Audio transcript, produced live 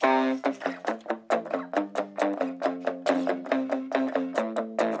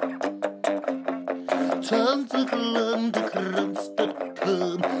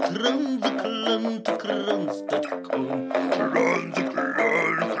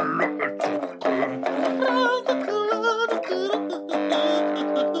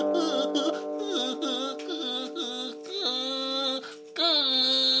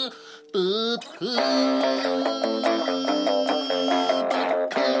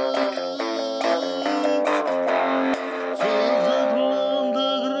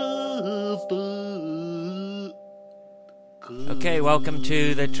Okay, welcome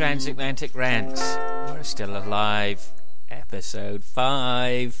to the Transatlantic Rants. We're still alive, episode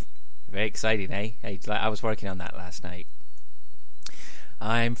 5. Very exciting, eh? Hey, I was working on that last night.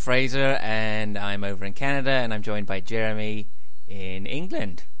 I'm Fraser, and I'm over in Canada, and I'm joined by Jeremy in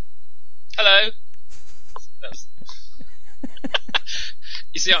England. Hello.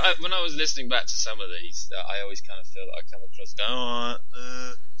 You see, when I was listening back to some of these, I always kind of feel like I come across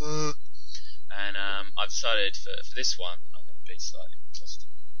going, and I've decided for this one, I'm going to be slightly more positive.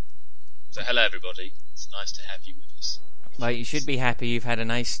 So hello everybody, it's nice to have you with us. Well, you should be happy you've had a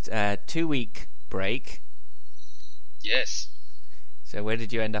nice 2-week break. Yes. So where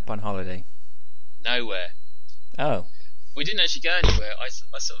did you end up on holiday? Nowhere. Oh. We didn't actually go anywhere. I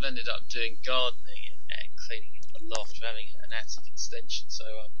sort of ended up doing gardening and cleaning a loft, having an attic extension, so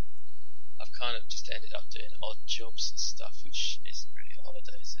I've kind of just ended up doing odd jobs and stuff, which isn't really a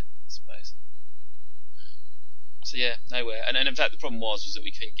holiday, is it, I suppose. So yeah, nowhere. And in fact the problem was that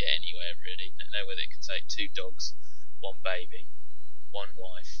we couldn't get anywhere really. Nowhere that could take 2 dogs, 1 baby, 1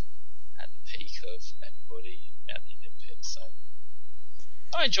 wife at the peak of everybody at the Olympics. So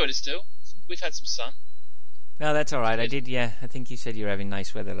I enjoyed it still. We've had some sun. No, that's alright. I did, yeah. I think you said you were having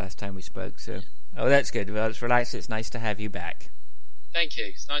nice weather last time we spoke, so... Oh, that's good. Well, it's relaxed. It's nice to have you back. Thank you.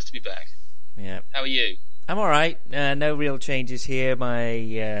 It's nice to be back. Yeah. How are you? I'm alright. No real changes here.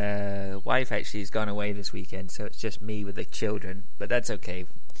 My wife actually has gone away this weekend, so it's just me with the children. But that's okay.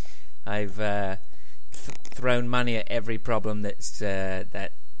 I've thrown money at every problem that's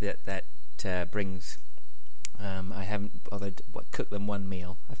that brings... I haven't bothered to cook them one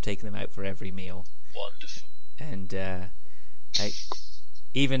meal. I've taken them out for every meal. Wonderful. And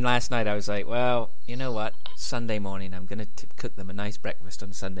even last night I was like, well, you know what? Sunday morning, I'm going to cook them a nice breakfast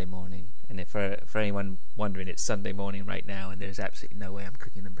on Sunday morning. And if for anyone wondering, it's Sunday morning right now, and there's absolutely no way I'm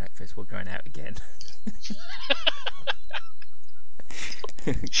cooking them breakfast. We're going out again.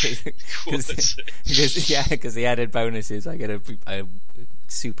 Because the added bonus is I get a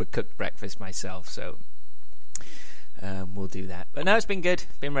super cooked breakfast myself, so we'll do that. But no, it's been good.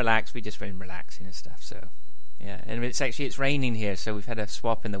 Been relaxed. We just been relaxing and stuff. So yeah, and it's raining here, so we've had a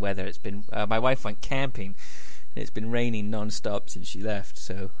swap in the weather. It's been my wife went camping, and it's been raining non-stop since she left.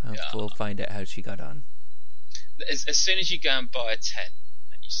 So we'll find out how she got on. As soon as you go and buy a tent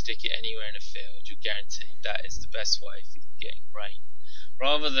and you stick it anywhere in a field, you're guaranteed that is the best way for getting rain,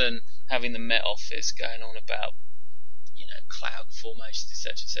 rather than having the Met Office going on about cloud formations,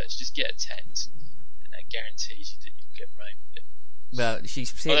 etc., etc. Just get a tent, and that guarantees you that you'll get rain with it. Well,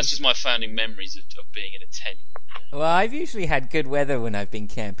 that's just my founding memories of being in a tent. Well, I've usually had good weather when I've been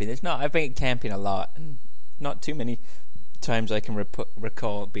camping. I've been camping a lot, and not too many times I can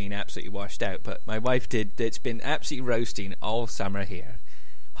recall being absolutely washed out. But my wife did. It's been absolutely roasting all summer here,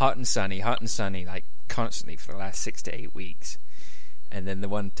 hot and sunny, like constantly for the last 6 to 8 weeks. And then the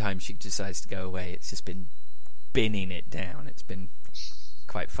one time she decides to go away, it's just been binning it down. It's been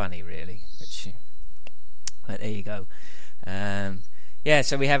quite funny, really. But there you go. Yeah,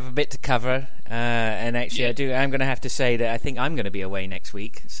 so we have a bit to cover, and actually, I'm going to have to say that I think I'm going to be away next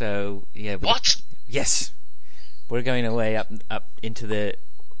week. So yeah, what? Yes, we're going away up into the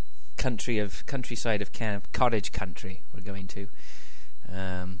countryside of cottage country. We're going to.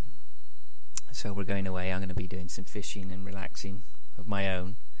 So we're going away. I'm going to be doing some fishing and relaxing of my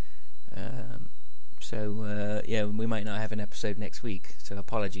own. So we might not have an episode next week. So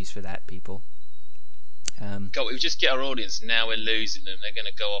apologies for that, people. God, we just get our audience. Now we're losing them. They're going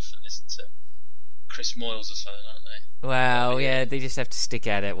to go off and listen to Chris Moyles or something, aren't they? Well, yeah, they just have to stick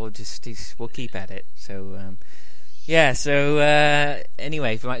at it. We'll keep at it. So,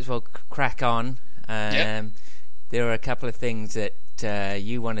 anyway, we might as well crack on. There are a couple of things that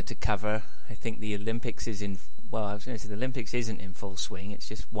you wanted to cover. I think the Olympics is the Olympics isn't in full swing. It's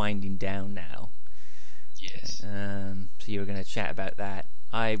just winding down now. Yes. So you were going to chat about that.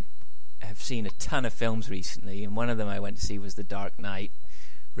 I have seen a ton of films recently, and one of them I went to see was The Dark Knight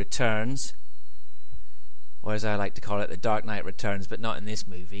Returns, or as I like to call it, The Dark Knight Returns, but not in this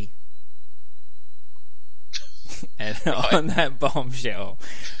movie. And on that bombshell,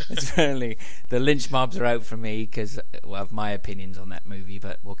 apparently the lynch mobs are out for me because of my opinions on that movie,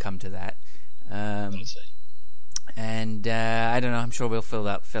 but we'll come to that. And I don't know. I'm sure we'll fill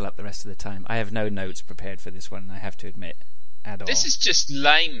up the rest of the time. I have no notes prepared for this one, I have to admit, at all. This is just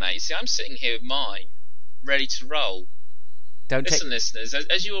lame, mate. See, I'm sitting here with mine, ready to roll. Listen, listeners,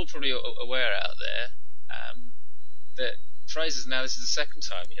 as you're all probably aware out there, that Fraser's now, this is the second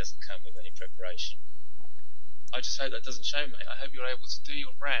time he hasn't come with any preparation. I just hope that doesn't show, mate. I hope you're able to do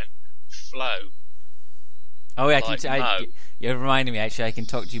your rant flow. Oh, yeah, you're reminding me, actually, I can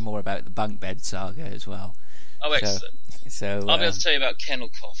talk to you more about the bunk bed saga as well. Oh, excellent. So I'll be able to tell you about kennel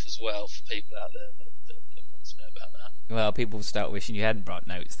cough as well for people out there that want to know about that. Well, people will start wishing you hadn't brought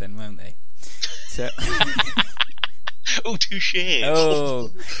notes then, won't they? So... Oh, touché. Oh.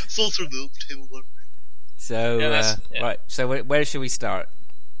 Salt removed, table one. So, right, so where should we start?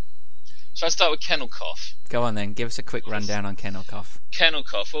 Shall I start with kennel cough? Go on then, give us a quick rundown on kennel cough. Kennel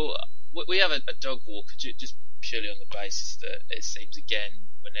cough, well, we have a dog walker just purely on the basis that it seems, again,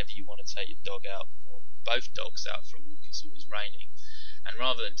 whenever you want to take your dog out, or both dogs out for a walk, it's always raining. And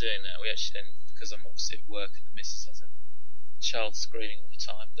rather than doing that, we actually then, because I'm obviously at work and the missus has a child screaming all the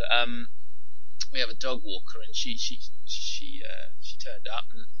time, that we have a dog walker, and she turned up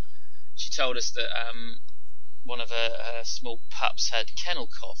and she told us that one of her small pups had kennel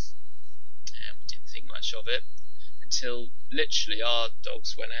cough, and we didn't think much of it until literally our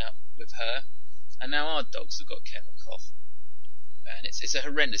dogs went out with her, and now our dogs have got kennel cough, and it's a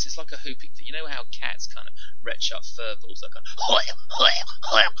horrendous. It's like a whooping thing. You know how cats kind of retch up fur balls, that kind of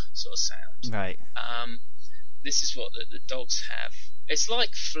sort of sound. Right. This is what the dogs have. It's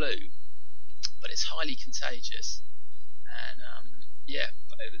like flu, but it's highly contagious, and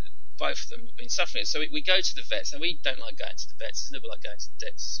both of them have been suffering it. So we go to the vets, and we don't like going to the vets. It's a little bit like going to the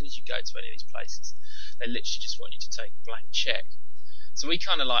dentist. As soon as you go to any of these places, they literally just want you to take a blank check. So we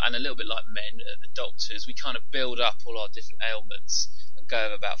kind of like, and a little bit like men, the doctors, we kind of build up all our different ailments and go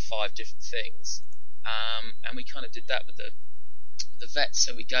over about 5 different things, and we kind of did that with the vets.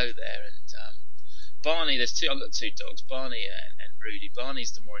 So we go there, and Barney, I've got 2 dogs, Barney and Rudy.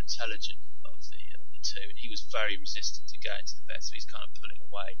 Barney's the more intelligent of the 2, and he was very resistant to going to the vet, so he's kind of pulling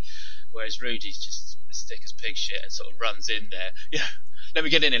away, whereas Rudy's just as thick as pig shit and sort of runs in there. Let me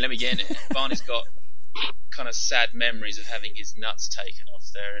get in it. Barney's got kind of sad memories of having his nuts taken off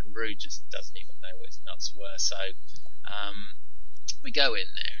there, and Rude just doesn't even know what his nuts were. So we go in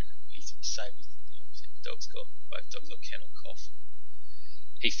there, and we say both dogs got kennel cough.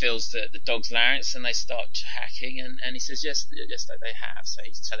 He feels the dog's larynx, and they start hacking, and he says yes they have. So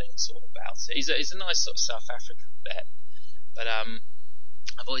he's telling us all about it. He's a nice sort of South African vet, but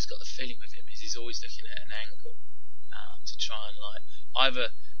I've always got the feeling with him is he's always looking at an angle to try and like either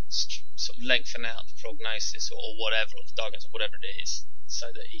sort of lengthen out the prognosis or whatever, or the diagnosis, or whatever it is, so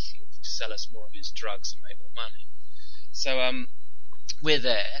that he can sell us more of his drugs and make more money. So we're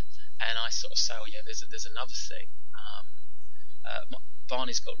there, and I sort of say, oh yeah, there's another thing.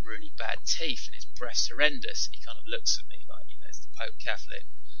 Barney's got really bad teeth and his breath's horrendous. And he kind of looks at me like, it's the Pope Catholic.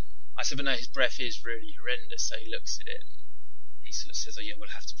 I said, but no, his breath is really horrendous. So he looks at it and he sort of says, oh yeah,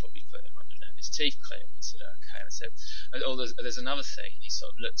 we'll have to probably put him under and his teeth clean. I said, okay. And I said, oh, there's another thing. And he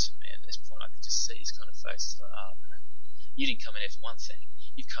sort of looked at me, and at this point I could just see his kind of face. It's like, oh man, you didn't come in here for one thing.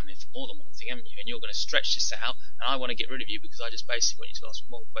 You've come in for more than one thing, haven't you? And you're going to stretch this out, and I want to get rid of you because I just basically want you to ask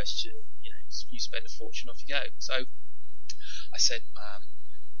me one question. You spend a fortune, off you go. So I said,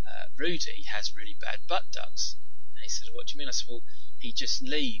 Rudy has really bad butt ducts. And he said, what do you mean? I said, well, he just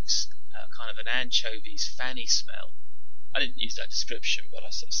leaves kind of an anchovies fanny smell. I didn't use that description, but I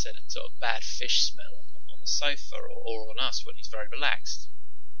sort of said a sort of bad fish smell on the sofa or on us when he's very relaxed.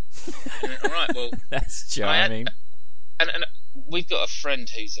 All right, well, that's charming. And we've got a friend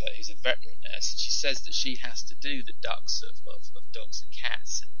who's a veterinary nurse, and she says that she has to do the ducts of dogs and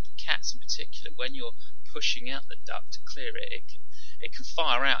cats. And cats in particular, when you're pushing out the duct to clear it, it can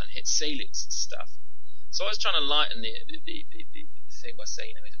fire out and hit ceilings and stuff. So I was trying to lighten the thing by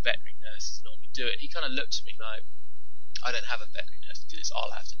saying, the veterinary nurses normally do it. And he kind of looked at me like, I don't have a veterinary nurse to do this,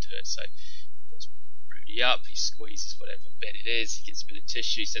 I'll have to do it. So he puts Rudy up, he squeezes whatever bed it is, he gets a bit of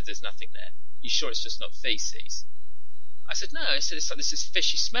tissue, he said there's nothing there. You sure it's just not feces? I said no. I said it's like this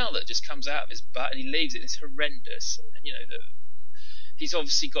fishy smell that just comes out of his butt, and he leaves it. It's horrendous. And he's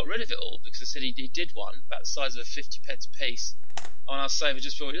obviously got rid of it all, because I said he did one about the size of a 50p piece on our sofa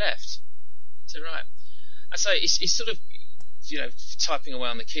just before we left. I said right. And so he's sort of typing away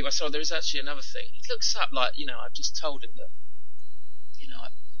on the keyboard. I said, there is actually another thing. He looks up like, I've just told him that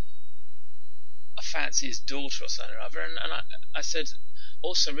I fancy his daughter or something or other, and I said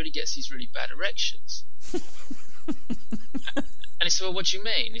also really gets these really bad erections. And he said, well, what do you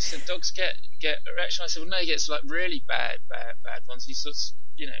mean? He said, dogs get erection. I said, well, no, he gets like really bad ones. He sort of,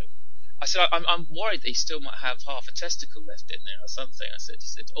 I said, I'm worried that he still might have half a testicle left in there or something. I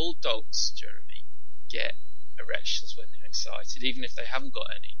said, all dogs, Jeremy, get erections when they're excited, even if they haven't got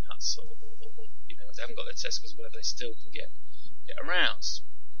any nuts or if they haven't got their testicles, whatever, they still can get aroused.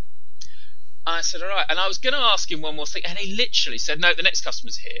 And I said, all right. And I was going to ask him one more thing, and he literally said, no, the next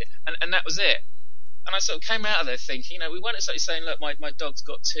customer's here, and that was it. And I sort of came out of there thinking, we weren't exactly saying, look, my dog's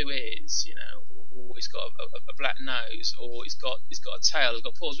got 2 ears, or he's got a black nose, or he's got a tail, he's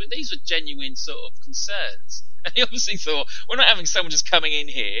got paws. Well, these were genuine sort of concerns. And he obviously thought, we're not having someone just coming in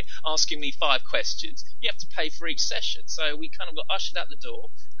here asking me 5 questions. You have to pay for each session. So we kind of got ushered out the door.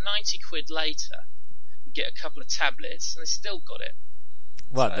 90 quid later, we get a couple of tablets, and they still got it.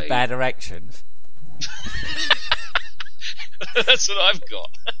 What, the bad erections? That's what I've got.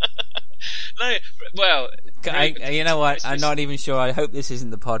 No, well... you know what? I'm not even sure. I hope this isn't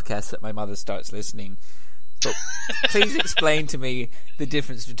the podcast that my mother starts listening. But please explain to me the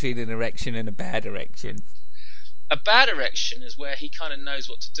difference between an erection and a bad erection. A bad erection is where he kind of knows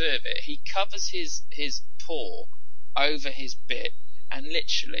what to do with it. He covers his paw over his bit and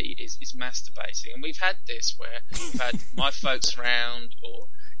literally is masturbating. And we've had this where we've had my folks round, or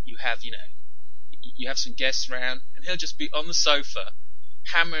you have some guests round, and he'll just be on the sofa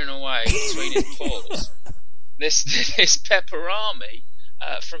hammering away between his paws. This pepperami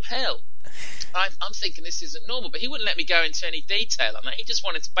from hell. I'm thinking this isn't normal, but he wouldn't let me go into any detail on that. He just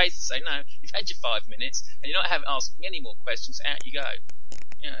wanted to basically say, no, you've had your 5 minutes, and you're not asking any more questions. Out you go.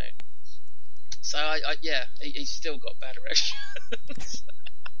 So he's still got bad erections.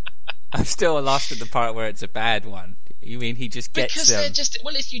 I'm still lost at the part where it's a bad one. You mean he just gets because they're just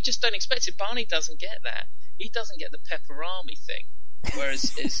you just don't expect it. Barney doesn't get that. He doesn't get the pepperami thing.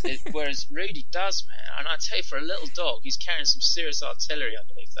 Whereas Rudy does, man. And I tell you, for a little dog, he's carrying some serious artillery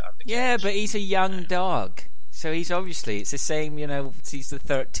underneath that. Yeah, but he's a young dog. So he's obviously, it's the same, he's the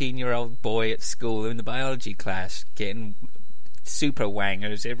 13-year-old boy at school in the biology class getting super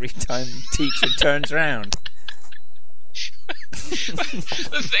wangers every time the teacher turns around.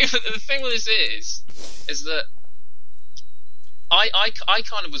 The thing with this is that I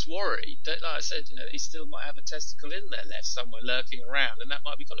kind of was worried that, like I said, he still might have a testicle in there left somewhere lurking around, and that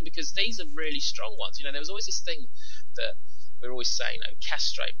might be gone, because these are really strong ones. There was always this thing that we're always saying,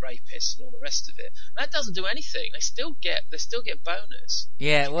 castrate rapists and all the rest of it. And that doesn't do anything. They still get boners.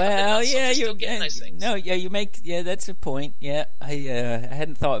 Yeah, well, yeah, you're getting those things. No, yeah, that's a point. Yeah, I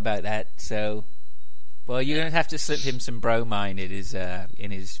hadn't thought about that. So, well, you're gonna have to slip him some bromine in his.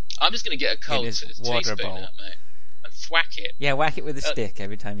 I'm just gonna get a cold water bowl, out, mate. Whack it. Yeah, whack it with a stick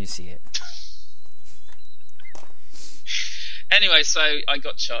every time you see it. Anyway, so I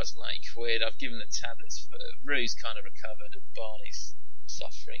got charged 90 quid. I've given the tablets. Rue's kind of recovered, and Barney's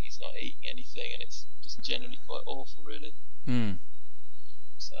suffering. He's not eating anything, and it's just generally quite awful, really.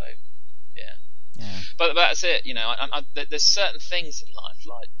 So, yeah. But that's it. There's certain things in life,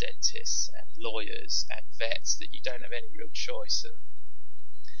 like dentists and lawyers and vets, that you don't have any real choice, and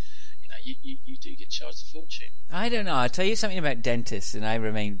you do get charged a fortune. I don't know. I'll tell you something about dentists, and I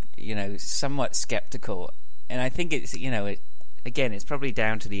remain, somewhat skeptical. And I think it's, again, it's probably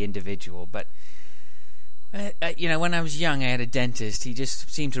down to the individual. But, when I was young, I had a dentist. He just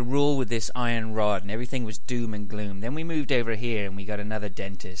seemed to rule with this iron rod, and everything was doom and gloom. Then we moved over here, and we got another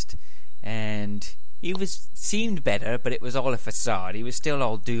dentist. And he seemed better, but it was all a facade. He was still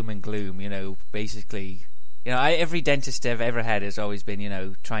all doom and gloom, basically... every dentist I've ever had has always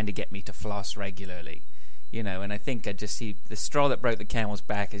been, trying to get me to floss regularly, and I think I just see the straw that broke the camel's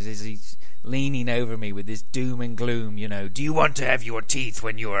back is he's leaning over me with this doom and gloom, do you want to have your teeth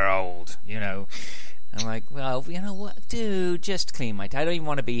when you are old, I'm like, well, what, dude, just clean my teeth. I don't even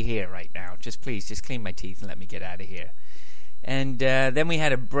want to be here right now. Just please, just clean my teeth and let me get out of here. And then we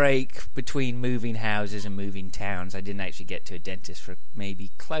had a break between moving houses and moving towns. I didn't actually get to a dentist for maybe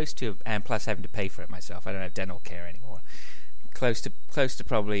close to, and plus having to pay for it myself. I don't have dental care anymore. Close to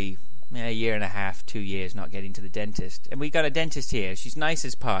probably a year and a half, 2 years not getting to the dentist. And we got a dentist here. She's nice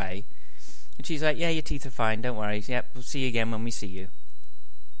as pie. And she's like, yeah, your teeth are fine. Don't worry. Yep, we'll see you again when we see you.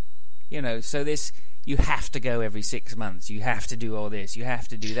 So this... You have to go every 6 months. You have to do all this. You have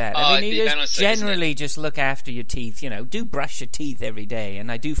to do that. You just generally just look after your teeth. Do brush your teeth every day,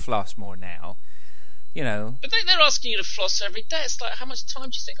 and I do floss more now. But they're asking you to floss every day. It's like, how much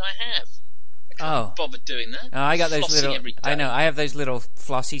time do you think I have? I can't bother doing that. I got those flossing little. Every day. I know. I have those little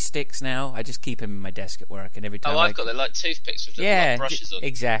flossy sticks now. I just keep them in my desk at work, and every time. I've got them like toothpicks with little brushes on.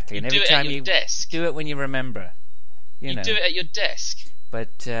 Exactly. And every time you do it when you remember. You do it at your desk.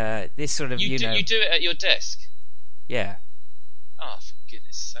 But this sort of, you do it at your desk? Yeah. Oh, for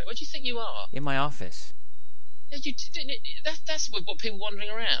goodness sake. Where do you think you are? In my office. That's what people wandering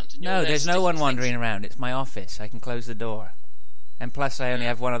around. No, there's no one wandering around. It's my office. I can close the door. And plus, I only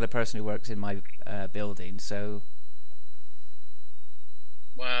have one other person who works in my building, so...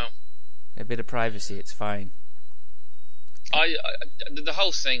 Wow. A bit of privacy, it's fine. The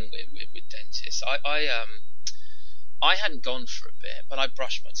whole thing with dentists, I hadn't gone for a bit, but I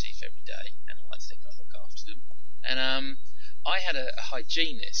brush my teeth every day, and I like to think I look after them. And I had a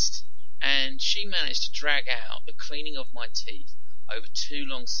hygienist, and she managed to drag out the cleaning of my teeth over 2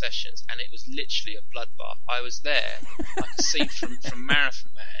 long sessions, and it was literally a bloodbath. I was there, I could see from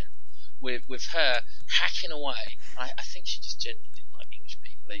Marathon Man, with her hacking away. I think she just genuinely didn't like English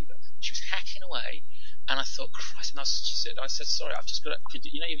people either. She was hacking away, and I thought, Christ, and I said, sorry, I've just got to,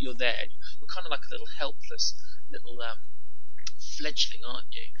 you're there, you're kind of like a little helpless, little fledgling,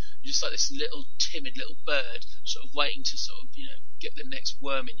 aren't you? You're just like this little timid little bird, sort of waiting to sort of, get the next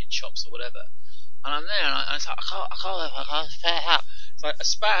worm in your chops or whatever. And I'm there, and I was like, I can't spat out. So I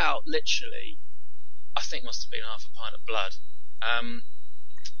spat out literally, I think must have been half a pint of blood.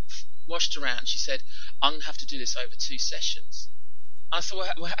 Washed around. She said, I'm gonna have to do this over 2 sessions. And I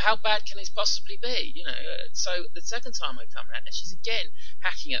thought, well, how bad can this possibly be? So the second time I come around, and she's again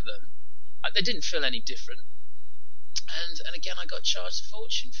hacking at them. They didn't feel any different. And again, I got charged a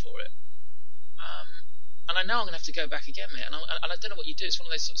fortune for it. And I know I'm going to have to go back again, mate. And I don't know what you do. It's one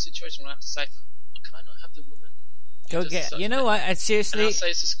of those sort of situations where I have to say, can I not have the woman? Go get... You know what? Seriously... And I'll say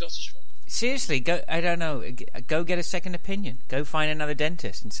it's a Scottish one. Seriously, go... I don't know. Go get a second opinion. Go find another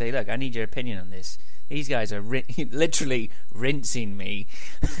dentist and say, look, I need your opinion on this. These guys are literally rinsing me.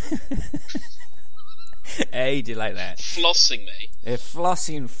 Hey, do you like that? Flossing me. They're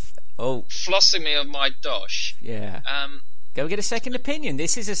flossing... Flossing me of my dosh. Yeah. Go get a second opinion.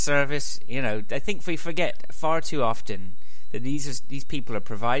 This is a service, I think we forget far too often that these people are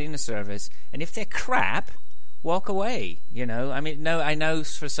providing a service, and if they're crap, walk away, I mean, no, I know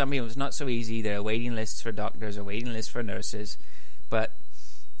for some people it's not so easy. There are waiting lists for doctors or waiting lists for nurses, but,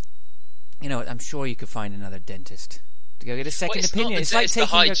 I'm sure you could find another dentist to go get a second opinion. It's like taking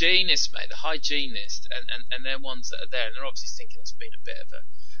the hygienist, mate, the hygienist, and they're ones that are there, and they're obviously thinking it's been a bit of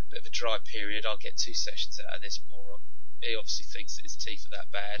a dry period. I'll get 2 sessions out of this moron. He obviously thinks that his teeth are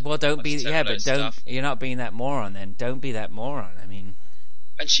that bad. Well, you're not being that moron then. Don't be that moron. I mean...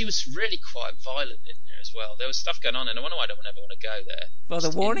 And she was really quite violent in there as well. There was stuff going on, and I wonder why I don't ever want to go there. Well,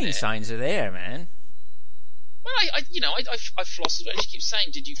 the warning signs are there, man. Well, I floss as well. She keeps saying,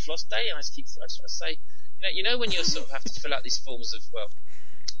 did you floss daily? And I just want to say, when you sort of have to fill out these forms of, well,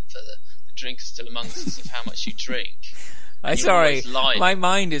 for the drinkers still amongst us, of how much you drink. I'm sorry, my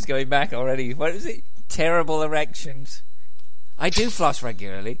mind is going back already. What is it? Terrible erections. I do floss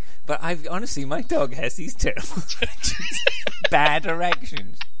regularly, but honestly, my dog has these terrible erections. Bad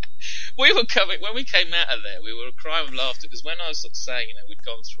erections. When we came out of there, we were crying with laughter, because when I was sort of saying, we'd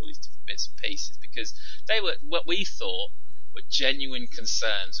gone through all these different bits and pieces, because they were what we thought were genuine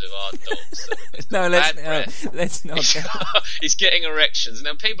concerns of our dogs. No, let's not. He's getting erections. And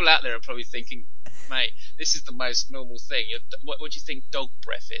then people out there are probably thinking, mate, this is the most normal thing. What do you think dog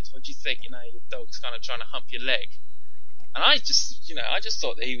breath is? What do you think, your dog's kind of trying to hump your leg? And I just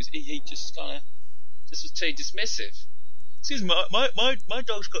thought that he just kind of, this was too dismissive. Excuse me, my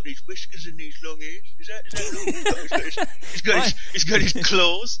dog's got these whiskers and these long ears. Is that he's got his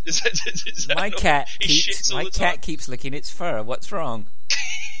claws? Is that my cat keeps licking its fur. What's wrong?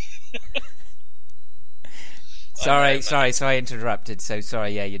 Sorry, I interrupted. So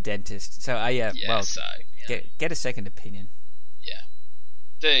sorry, your dentist. So get a second opinion. Yeah,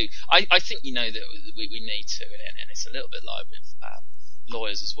 do. I think that we need to, and it's a little bit like with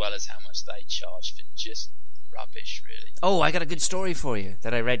lawyers as well, as how much they charge for just rubbish, really. Oh, I got a good story for you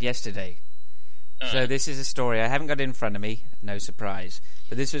that I read yesterday. So this is a story. I haven't got it in front of me. No surprise.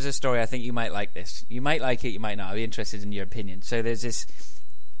 But this was a story. I think you might like this. You might like it. You might not. I'll be interested in your opinion. So there's this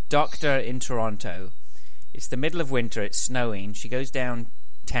doctor in Toronto. It's the middle of winter. It's snowing. She goes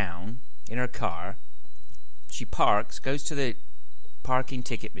downtown in her car. She parks, goes to the parking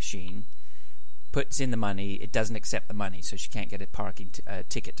ticket machine, puts in the money. It doesn't accept the money, so she can't get a parking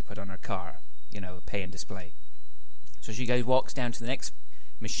ticket to put on her car. Pay and display. So she walks down to the next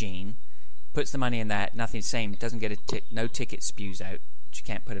machine, puts the money in that. Nothing's same. Doesn't get no ticket spews out. She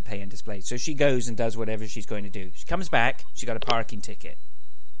can't put a pay and display. So she goes and does whatever she's going to do. She comes back. She got a parking ticket,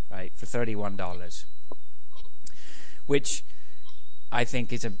 right, for $31. Which I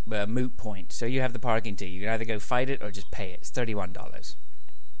think is a moot point. So you have the parking ticket. You can either go fight it or just pay it. It's $31.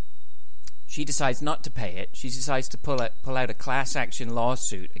 She decides not to pay it. She decides to pull out a class action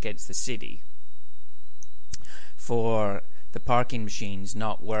lawsuit against the city for the parking machines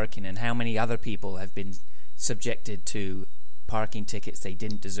not working, and how many other people have been subjected to parking tickets they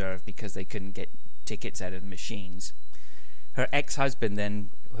didn't deserve because they couldn't get tickets out of the machines. Her ex-husband then,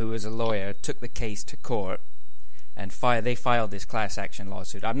 who was a lawyer, took the case to court, and they filed this class action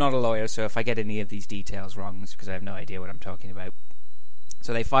lawsuit. I'm not a lawyer, so if I get any of these details wrong, it's because I have no idea what I'm talking about.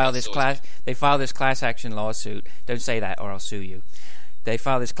 So they filed this class action lawsuit. Don't say that, or I'll sue you. They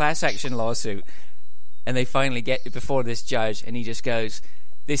filed this class action lawsuit, and they finally get before this judge, and he just goes,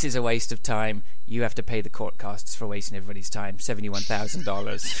 "This is a waste of time. You have to pay the court costs for wasting everybody's time,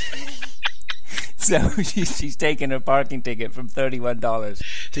 $71,000." So she's taken her parking ticket from $31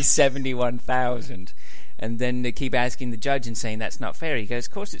 to $71,000, and then they keep asking the judge and saying that's not fair. He goes,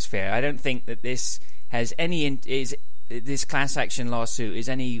 "Of course it's fair. I don't think that this has this class action lawsuit is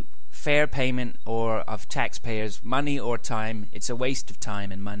any fair payment or of taxpayers' money or time. It's a waste of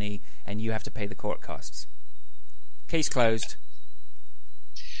time and money, and you have to pay the court costs." Case closed.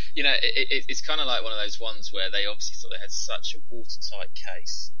 You know, it's kind of like one of those ones where they obviously thought they had such a watertight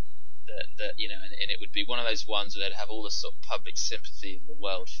case that you know, and it would be one of those ones where they'd have all the sort of public sympathy in the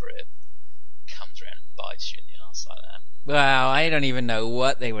world for it. Comes around and bites you in the arse like that. Well, I don't even know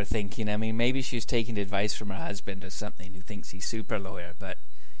what they were thinking. I mean, maybe she was taking advice from her husband or something who thinks he's super lawyer, but,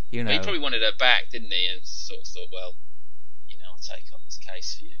 you know. Well, he probably wanted her back, didn't he? And sort of thought, well, you know, I'll take on this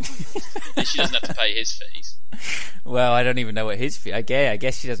case for you. And she doesn't have to pay his fees. Well, I don't even know what his fee. I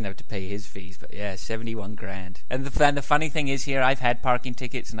guess she doesn't have to pay his fees, but yeah, $71,000. And the funny thing is here, I've had parking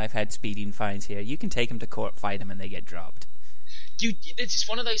tickets and I've had speeding fines here. You can take them to court, fight them, and they get dropped. It's just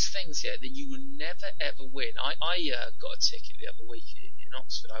one of those things, yeah, that you will never ever win. I got a ticket the other week in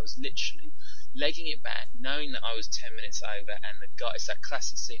Oxford. I was literally legging it back, knowing that I was 10 minutes over, and the guy, it's that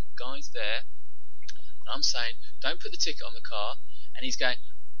classic scene, the guy's there, and I'm saying, don't put the ticket on the car, and he's going,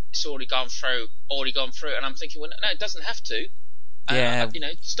 it's already gone through, and I'm thinking, well, no, it doesn't have to. Yeah, you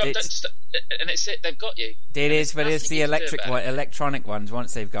know, stop, and it's it, they've got you. It is, but it's the electronic ones.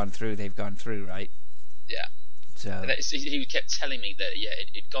 Once they've gone through, right? Yeah. So he kept telling me that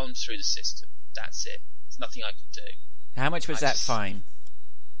it'd gone through the system. That's it. There's nothing I could do. How much was that fine?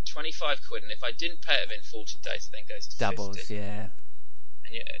 £25, and if I didn't pay it within 40 days, it then goes to doubles. 50. Yeah.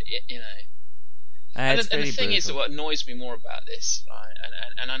 And you know. And the thing is that what annoys me more about this, right?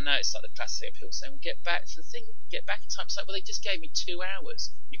 And I know it's like the classic of people saying, "Well, get back to the thing, get back in time." It's like, well, they just gave me 2 hours.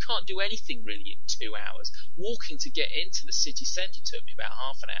 You can't do anything really in 2 hours. Walking to get into the city centre took me about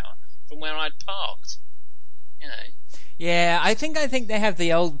half an hour from where I'd parked. You know. Yeah, I think they have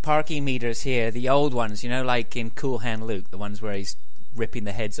the old parking meters here, the old ones, you know, like in Cool Hand Luke, the ones where he's ripping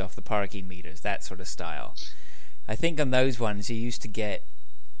the heads off the parking meters, that sort of style. I think on those ones you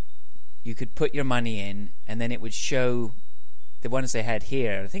could put your money in, and then it would show the ones they had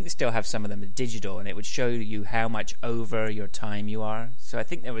here. I think they still have some of them digital, and it would show you how much over your time you are. So I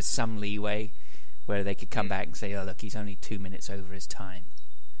think there was some leeway where they could come back and say, "Oh, look, he's only 2 minutes over his time."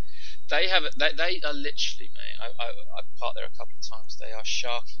 They are literally, mate. I parked there a couple of times. They are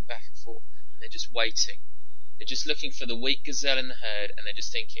sharking back and forth, and they're just waiting. They're just looking for the weak gazelle in the herd, and they're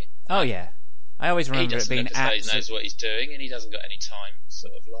just thinking. Oh yeah, I always remember it being absolutely. He knows what he's doing, and he doesn't got any time,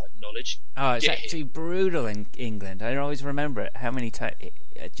 sort of like knowledge. Oh, it's actually brutal in England. I always remember it. How many times?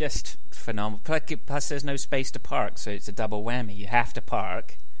 Just phenomenal. Plus, there's no space to park, so it's a double whammy. You have to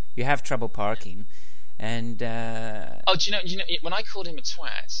park. You have trouble parking, and. Do you know? When I called him a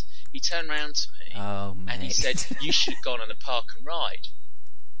twat, he turned round to me and he said, "You should have gone on the park and ride."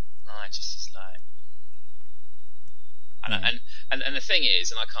 And I just was like, and the thing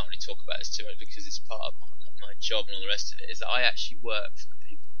is, and I can't really talk about this too much because it's part of my job and all the rest of it, is that I actually work for the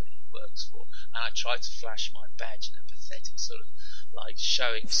people that he works for, and I try to flash my badge in a pathetic sort of like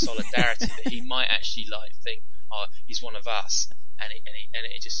showing solidarity that he might actually like think, "Oh, he's one of us," and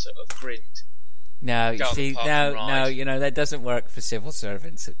it just sort of grinned. No, you see, no, you know, that doesn't work for civil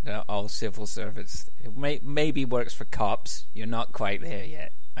servants. No, all civil servants. It maybe works for cops. You're not quite there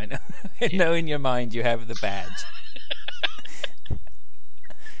yet. I know. I know in your mind you have the badge.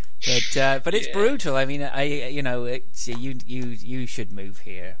 But it's brutal. I mean, you should move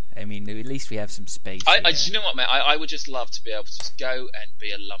here. I mean, at least we have some space. Do you know what, mate? I would just love to be able to just go and be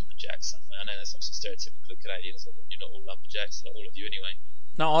a lumberjack somewhere. I know that's obviously stereotypical Canadians. You're not all lumberjacks, not all of you anyway.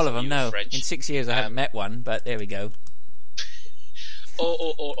 Not all of them, no. French. In 6 years I haven't met one, but there we go.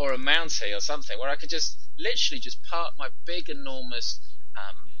 or a Mountie or something, where I could just literally just park my big, enormous,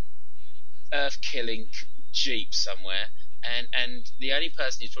 earth-killing Jeep somewhere, and the only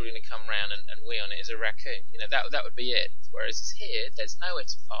person who's probably going to come round and wee on it is a raccoon. You know, that would be it. Whereas here, there's nowhere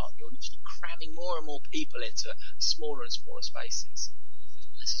to park. You're literally cramming more and more people into smaller and smaller spaces.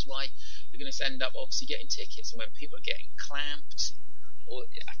 This is why you're going to end up obviously getting tickets, and when people are getting clamped.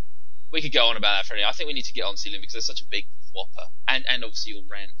 We could go on about that for a minute. I think we need to get on to the Olympics. They're such a big whopper, and obviously your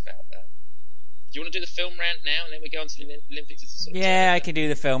rant about that. Do you want to do the film rant now, and then we go on to the Olympics? Yeah, I can do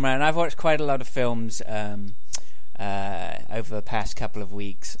the film rant. I've watched quite a lot of films over the past couple of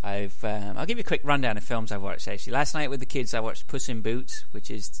weeks. I'll give you a quick rundown of films I've watched. Actually, last night with the kids, I watched Puss in Boots, which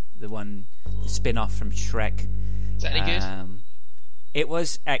is the spin-off from Shrek. Is that any good? It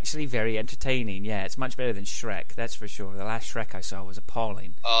was actually very entertaining. Yeah, it's much better than Shrek, that's for sure. The last Shrek I saw was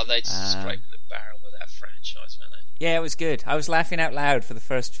appalling. Oh, they just scraped the barrel with that franchise, weren't they? Yeah, it was good. I was laughing out loud for the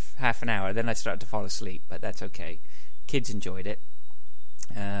first half an hour, then I started to fall asleep, but that's okay. Kids enjoyed it.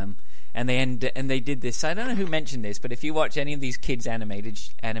 And they did this. I don't know who mentioned this, but if you watch any of these kids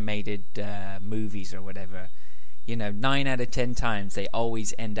animated movies or whatever, 9 out of 10 times they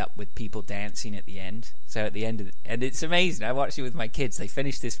always end up with people dancing at the end. So at the end and it's amazing. I watched it with my kids. They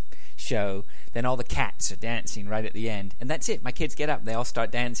finish this show, then all the cats are dancing right at the end, and that's it. My kids get up, they all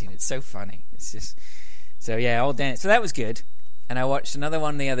start dancing. It's so funny. It's just all dance. So that was good. And I watched another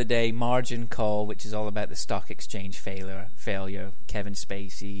one the other day, Margin Call, which is all about the stock exchange failure, Kevin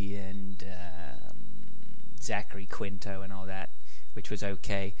Spacey and Zachary Quinto and all that, which was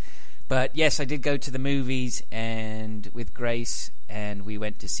okay. But yes, I did go to the movies and with Grace, and we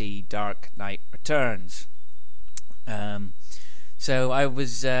went to see Dark Knight Returns. So I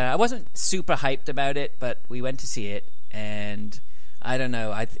wasn't super hyped about it, but we went to see it, and I don't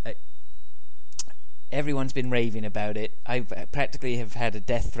know, everyone's been raving about it. I practically have had a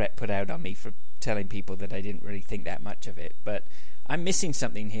death threat put out on me for telling people that I didn't really think that much of it. But I'm missing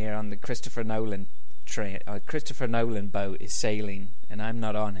something here on the Christopher Nolan train. Christopher Nolan boat is sailing, and I'm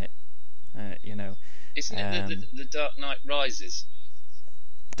not on it. Isn't it the Dark Knight Rises?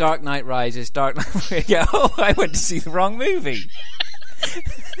 Dark Knight Rises. Yeah, I went to see the wrong movie.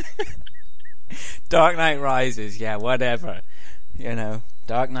 Dark Knight Rises. Yeah, whatever.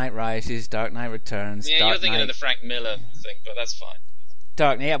 Dark Knight Rises, Dark Knight Returns. Yeah, you're thinking of the Frank Miller thing, but that's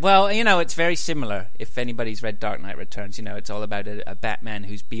fine. Yeah. Well, it's very similar. If anybody's read Dark Knight Returns, it's all about a Batman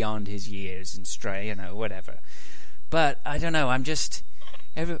who's beyond his years and stray, whatever. But I don't know. I'm just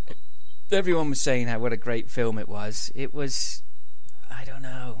everyone was saying what a great film it was. It was, I don't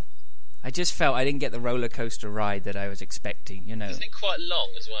know. I just felt I didn't get the roller coaster ride that I was expecting. Isn't it quite long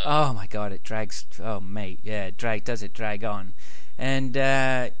as well? Oh my God, it drags. Oh mate, yeah, it drag on. And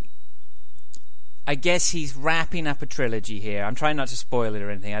I guess he's wrapping up a trilogy here. I'm trying not to spoil it or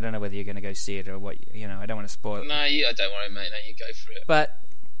anything. I don't know whether you're going to go see it or what. I don't want to spoil it. No, don't worry, mate. No, you go for it. But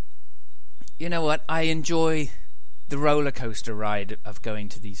you know what? I enjoy the roller coaster ride of going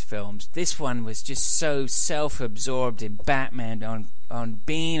to these films. This one was just so self-absorbed in Batman on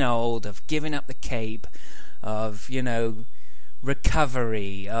being old, of giving up the cape, of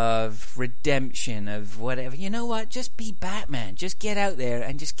recovery, of redemption, of whatever. You know what? Just be Batman. Just get out there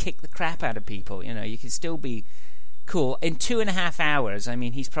and just kick the crap out of people. You can still be cool. In 2.5 hours,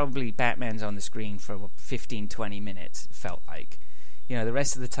 he's probably Batman's on the screen for 15-20 minutes, it felt like. The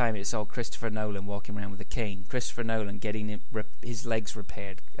rest of the time it's all Christopher Nolan walking around with a cane. Christopher Nolan getting his legs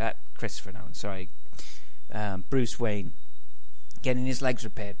repaired. Bruce Wayne getting his legs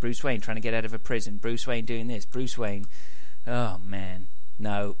repaired. Bruce Wayne trying to get out of a prison. Bruce Wayne doing this. Bruce Wayne... Oh man,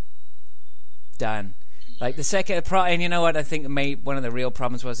 no, done. Like the second, and you know what? I think one of the real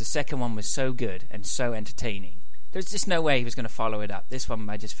problems was the second one was so good and so entertaining. There's just no way he was going to follow it up. This one,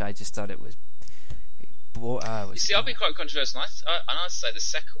 I just thought it was. You see, I'll be quite controversial, and I'd say the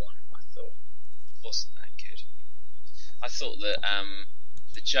second one I thought wasn't that good. I thought that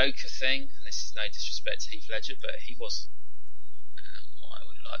the Joker thing, and this is no disrespect to Heath Ledger, but he wasn't what I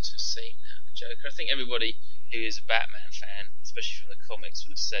would like to have seen out of the Joker. I think everybody who is a Batman fan, especially from the comics,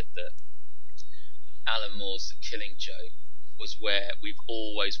 would have said that Alan Moore's The Killing Joke was where we've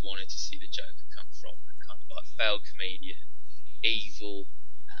always wanted to see the Joker come from. Kind of like failed comedian, evil,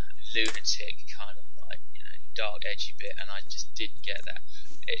 lunatic, kind of like dark, edgy bit, and I just didn't get that.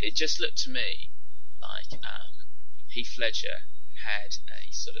 It just looked to me like Heath Ledger had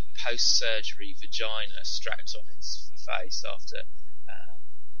a sort of post-surgery vagina strapped on his face after a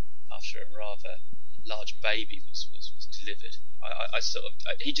rather large baby was delivered. I sort of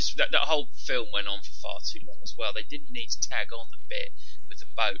that whole film went on for far too long as well. They didn't need to tag on the bit with the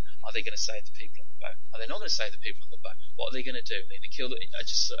boat. Are they going to save the people on the boat? Are they not going to save the people on the boat? What are they going to do? Are they going to kill them? I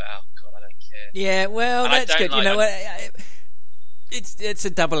just thought, oh God, I don't care. Yeah, well, and that's good. What? It's a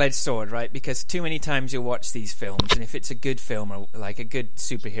double-edged sword, right? Because too many times you'll watch these films, and if it's a good film or like a good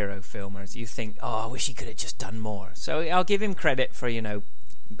superhero film, or you think, oh, I wish he could have just done more. So I'll give him credit for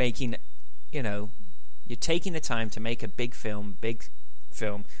making, you're taking the time to make a big film,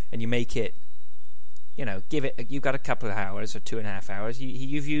 and you make it give it. You've got a couple of hours or 2.5 hours.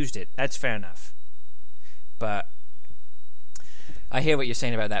 You've used it. That's fair enough. But I hear what you're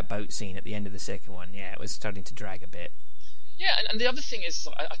saying about that boat scene at the end of the second one. Yeah, it was starting to drag a bit. Yeah, and the other thing is,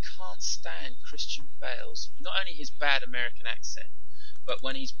 I can't stand Christian Bale's, not only his bad American accent, but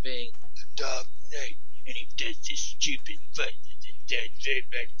when he's being the Dark Knight and he does this stupid voice,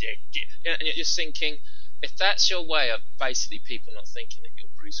 and you're just thinking, if that's your way of basically people not thinking that you're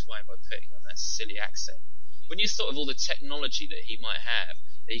Bruce Wayne by putting on that silly accent, when you thought of all the technology that he might have,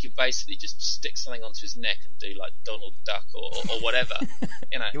 that he could basically just stick something onto his neck and do like Donald Duck or whatever,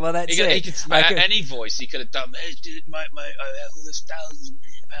 Well, that's he it. could, any voice he could have done. I have all this thousands of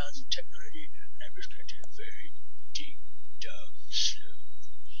million pounds of technology, and I'm just going to do a very deep, dark, slow.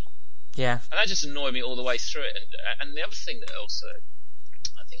 Yeah. And that just annoyed me all the way through it. And the other thing that also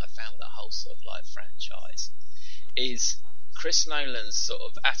I think I found with that whole sort of like franchise is Chris Nolan's sort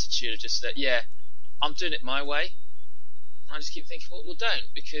of attitude of just that, yeah, I'm doing it my way. And I just keep thinking, well, don't,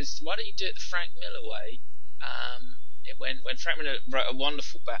 because why don't you do it the Frank Miller way? When Frank Miller wrote a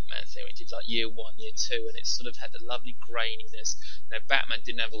wonderful Batman thing, we did like year 1, year 2, and it sort of had the lovely graininess. Batman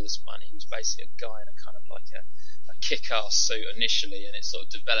didn't have all this money; he was basically a guy in a kind of like a kick-ass suit initially, and it sort of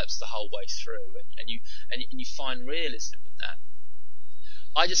develops the whole way through, and you find realism in that.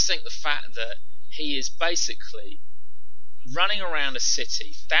 I just think the fact that he is basically running around a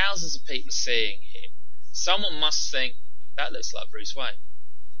city, thousands of people are seeing him. Someone must think that looks like Bruce Wayne.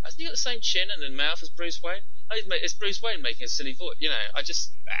 Hasn't he got the same chin and mouth as Bruce Wayne? Oh, it's Bruce Wayne making a silly voice. I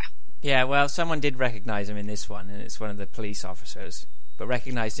just... Yeah, well, someone did recognise him in this one, and it's one of the police officers. But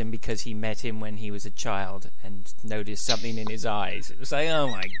recognised him because he met him when he was a child and noticed something in his eyes. It was like, oh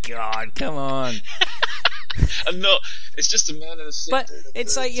my God, come on. It's just a man in a suit. But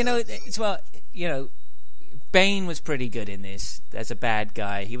it's like, Bane was pretty good in this as a bad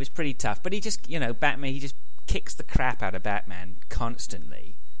guy. He was pretty tough. But he just, Batman, he just kicks the crap out of Batman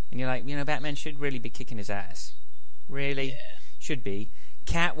constantly. And you're like, Batman should really be kicking his ass. Really? Yeah. Should be.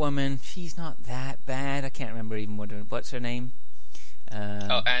 Catwoman, she's not that bad. I can't remember even what's her name.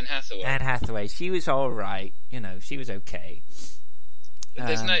 Anne Hathaway. Anne Hathaway. She was all right. She was okay.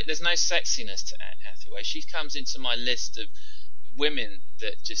 There's no sexiness to Anne Hathaway. She comes into my list of women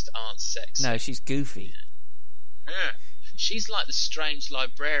that just aren't sexy. No, she's goofy. Yeah. She's like the strange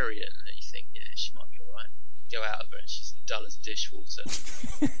librarian that you think, yeah, she might be all right. Go out of her and she's dull as dishwater.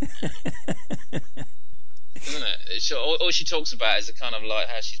 Isn't it? All she talks about is a kind of like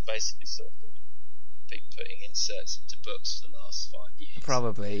how she's basically sort of been putting inserts into books for the last 5 years.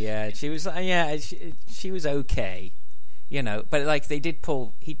 Probably, yeah. She was, she was okay, But like he did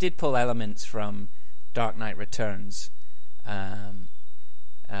pull elements from Dark Knight Returns,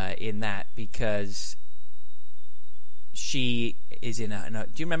 in that, because she is in a.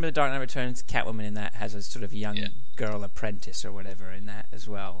 Do you remember the Dark Knight Returns? Catwoman in that has a sort of young girl apprentice or whatever in that as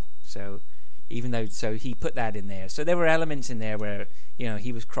well. So he put that in there. So there were elements in there where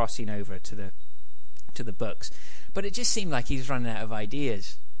he was crossing over to the books, but it just seemed like he was running out of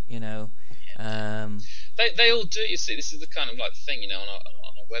ideas. They all do. You see, this is the kind of like thing on a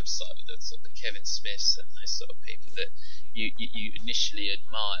website with the sort of the Kevin Smiths and those sort of people that you initially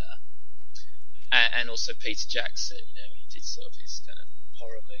admire. And also Peter Jackson, he did sort of his kind of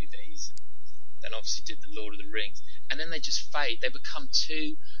horror movies, and then obviously did the Lord of the Rings, and then they just fade. They become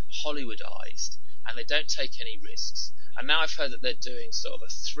too Hollywoodized, and they don't take any risks. And now I've heard that they're doing sort of a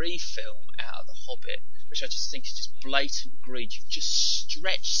 3-film out of The Hobbit, which I just think is just blatant greed. You've just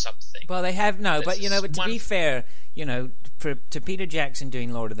stretched something. Well, they have but to be fair, to Peter Jackson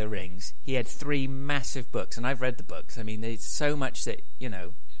doing Lord of the Rings, he had 3 massive books, and I've read the books. I mean, there's so much that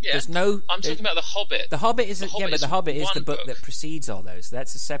Yeah, I'm talking about The Hobbit. The Hobbit is but The Hobbit is the book that precedes all those.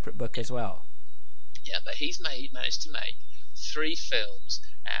 That's a separate book as well. Yeah, but he's managed to make 3 films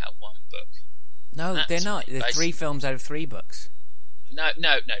out of 1 book. No, they're not. They're 3 films out of 3 books. No.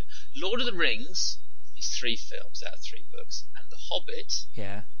 Lord of the Rings is 3 films out of 3 books, and The Hobbit.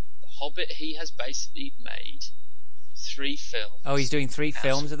 Yeah. The Hobbit, he has basically made 3 films. Oh, he's doing 3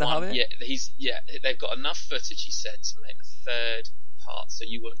 films of The Hobbit. Yeah, they've got enough footage, he said, to make a 3rd part, so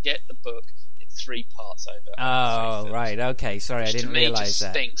you will get the book in 3 parts over. Oh, right, okay, sorry, I didn't realise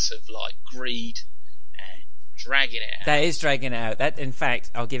that. Which to me just stinks of like greed and dragging it out. That is dragging it out. That, in fact,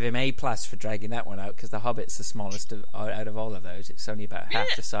 I'll give him A+ for dragging that one out, because The Hobbit's the smallest out of all of those. It's only about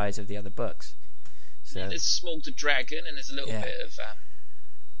half the size of the other books. So there's small to dragon, and there's a little bit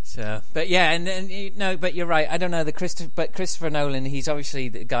of. But yeah, and then but you're right. I don't know but Christopher Nolan, he's obviously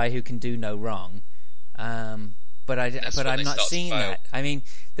the guy who can do no wrong. But I'm not seeing that. I mean,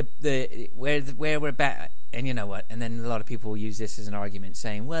 where we're And you know what? And then a lot of people will use this as an argument,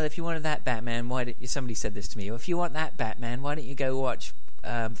 saying, "Well, if you wanted that Batman, why did?" Somebody said this to me. Well, if you want that Batman, why don't you go watch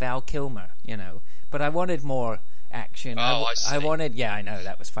Val Kilmer? You know. But I wanted more action. Oh, I see. I wanted. Yeah, I know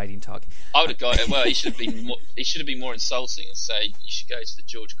that was fighting talk. I would have got it. Well, he should have been more insulting and say you should go to the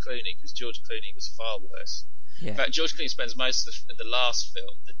George Clooney, because George Clooney was far worse. Yeah. In fact, George Clooney spends most of the last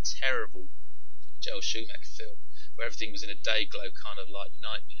film, the terrible Joel Schumacher film, where everything was in a day glow kind of like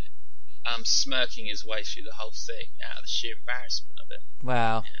nightmare, smirking his way through the whole thing out of the sheer embarrassment of it.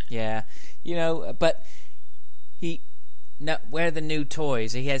 Wow, yeah. You know, but where are the new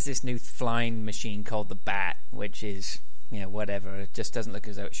toys? He has this new flying machine called the Bat, which is, whatever. It just doesn't look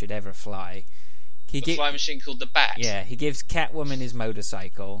as though it should ever fly. The flying machine called the Bat? Yeah, he gives Catwoman his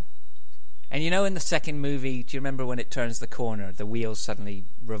motorcycle. And in the second movie, do you remember when it turns the corner, the wheels suddenly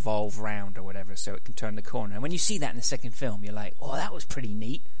revolve round or whatever so it can turn the corner? And when you see that in the second film, you're like, oh, that was pretty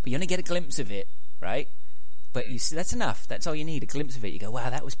neat. But you only get a glimpse of it, right? But you see, that's enough. That's all you need, a glimpse of it. You go, wow,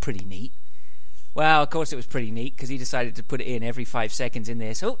 that was pretty neat. Well, of course it was pretty neat because he decided to put it in every 5 seconds in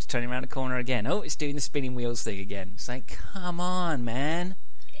this. Oh, it's turning around the corner again. Oh, it's doing the spinning wheels thing again. It's like, come on, man.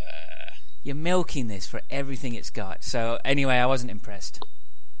 You're milking this for everything it's got. So, anyway, I wasn't impressed.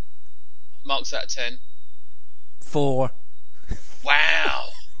 Marks out of 10? 4. Wow.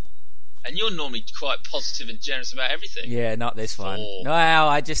 And you're normally quite positive and generous about everything. Yeah, not this 4. one. No,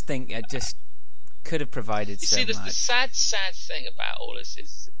 I just think it just could have provided so much. You see, the sad thing about all this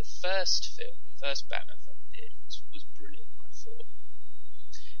is that the first Batman film he did was brilliant, I thought.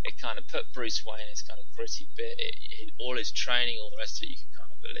 It kind of put Bruce Wayne in his kind of gritty bit. All his training, all the rest of it, you could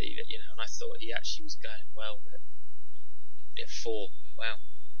kind of believe it, and I thought he actually was going well with it. Yeah, 4. Wow.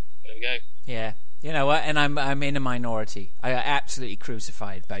 There we go. Yeah. You know what? And I'm in a minority. I got absolutely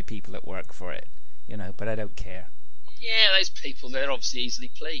crucified by people at work for it. But I don't care. Yeah, those people, they're obviously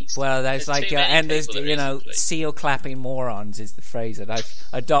easily pleased. Well, there's and there's seal clapping morons is the phrase that I've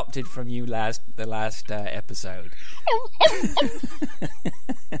adopted from you the last episode.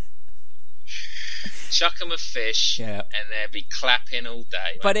 Chuck them a fish, and they'll be clapping all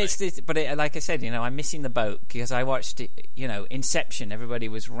day. But like I said, I'm missing the boat because I watched Inception. Everybody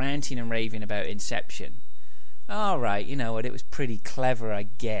was ranting and raving about Inception. All right, you know what? It was pretty clever, I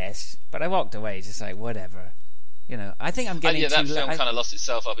guess. But I walked away just like whatever. I think I'm getting that film kind of lost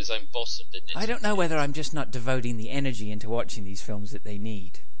itself up its own bottom, didn't it? I don't know whether I'm just not devoting the energy into watching these films that they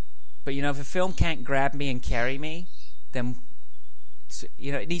need. But if a film can't grab me and carry me, then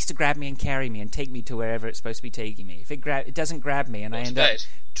it needs to grab me and carry me and take me to wherever it's supposed to be taking me. If it doesn't grab me and I end up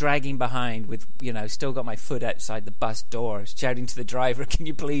dragging behind with still got my foot outside the bus door, shouting to the driver, "Can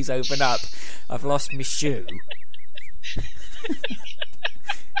you please open up? I've lost my shoe."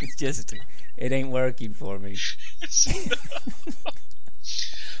 It's just it ain't working for me.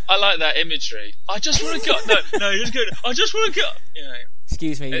 I like that imagery. I just want to go. No, just go. I just want to go.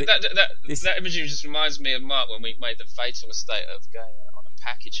 Excuse me. That imagery just reminds me of Mark when we made the fatal mistake of going on a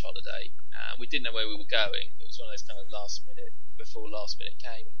package holiday. We didn't know where we were going. It was one of those kind of last minute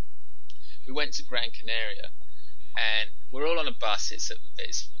came. We went to Gran Canaria, and we're all on a bus. It's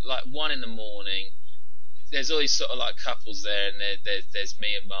like 1 a.m. There's all these sort of like couples there, and there's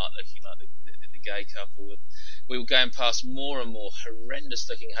me and Mark looking like the gay couple. We were going past more and more horrendous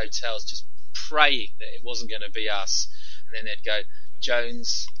looking hotels, just praying that it wasn't going to be us. And then they'd go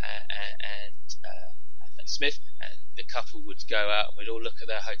Jones and Smith, and the couple would go out, and we'd all look at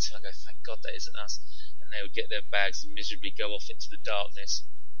their hotel and go, "Thank God that isn't us." And they would get their bags and miserably go off into the darkness.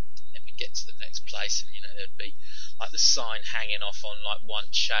 And then we'd get to the next place, and there'd be like the sign hanging off on like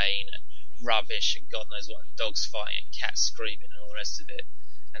one chain, and rubbish, and God knows what, and dogs fighting, and cats screaming, and all the rest of it.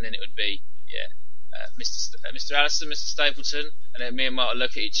 And then it would be, Mr. Allison, Mr. Stapleton, and then me and Mark would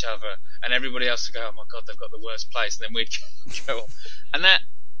look at each other, and everybody else would go, "Oh my God, they've got the worst place," and then we'd go on. And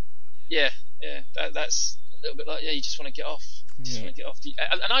that's a little bit like, you just want to get off.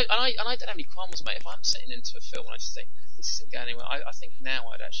 And I don't have any qualms, mate. If I'm sitting into a film and I just think this isn't going anywhere, I think now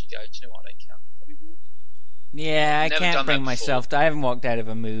I'd actually go, do you know what? I don't care. I'll probably walk. Yeah, I can't bring myself to. I haven't walked out of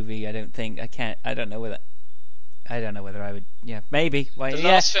a movie. I don't think I can't. I don't know whether I would. Yeah, maybe. Well,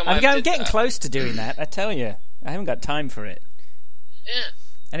 I'm getting close to doing that. I tell you, I haven't got time for it. Yeah,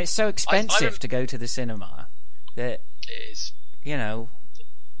 and it's so expensive to go to the cinema that it is.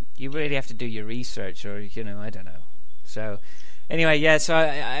 You really have to do your research, or I don't know. So anyway, yeah. So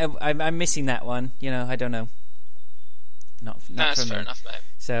I'm missing that one. I don't know. Not that's fair enough, mate.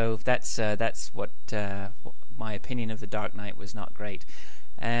 So that's what my opinion of The Dark Knight was not great.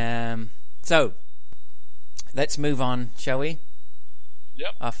 So let's move on, shall we?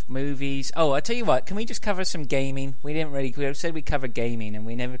 Yep. Off movies. Oh, I tell you what. Can we just cover some gaming? We said we cover gaming, and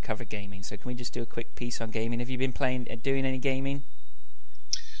we never cover gaming. So can we just do a quick piece on gaming? Have you been doing any gaming?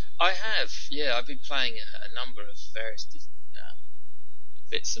 I have. Yeah, I've been playing a number of various different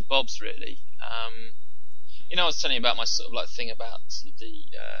bits and bobs, really. I was telling you about my sort of like thing about sort of the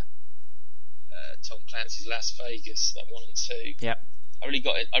Tom Clancy's Las Vegas, like 1 and 2. Yep.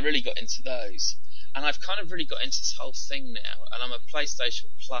 I really got into those, and I've kind of really got into this whole thing now. And I'm a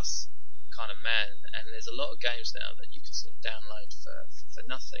PlayStation Plus kind of man, and there's a lot of games now that you can sort of download for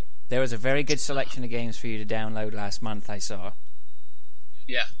nothing. There was a very good selection of games for you to download last month, I saw.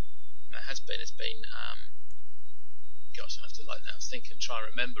 Yeah, it has been. It's been. Gosh, I have to now think and try and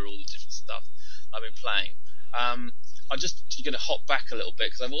remember all the different stuff I've been playing. I'm just going to hop back a little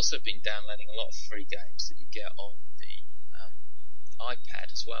bit because I've also been downloading a lot of free games that you get on the iPad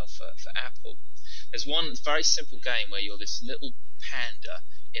as well for Apple. There's one very simple game where you're this little panda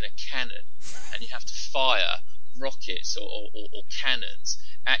in a cannon and you have to fire rockets or cannons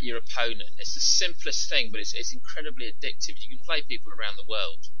at your opponent. It's the simplest thing, but it's incredibly addictive. You can play people around the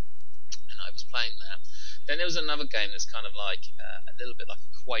world, and I was playing that. Then there was another game that's kind of like a little bit like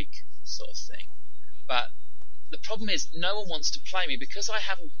a Quake sort of thing, but the problem is no one wants to play me because I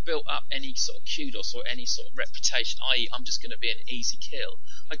haven't built up any sort of kudos or any sort of reputation, i.e. I'm just going to be an easy kill.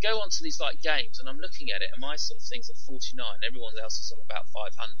 I go onto these games and I'm looking at it and my sort of thing's at 49, everyone else is on about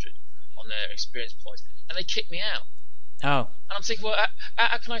 500 on their experience points, and they kick me out. Oh. And I'm thinking, well,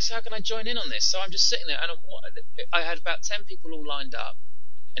 how can I join in on this? So I'm just sitting there, and I had about 10 people all lined up,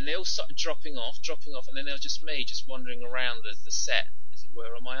 and they all started dropping off, and then there was just me just wandering around the set, as it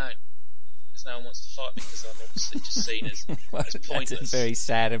were, on my own. Because no one wants to fight me because I'm obviously just seen as, well, as pointless. That's a very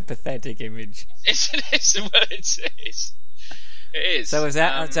sad and pathetic image. It is. It is. So is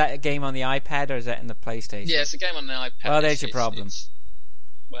that a game on the iPad or is that in the PlayStation? Yeah, it's a game on the iPad. Well, there's your problem.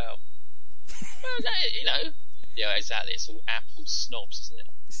 Well, yeah, exactly. It's all Apple snobs, isn't it?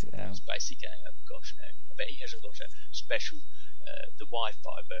 So. It's basically going, oh gosh, no, I bet he hasn't got a special the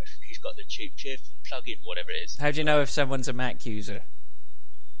Wi-Fi version. He's got the cheap plug-in, whatever it is. How do you know if someone's a Mac user?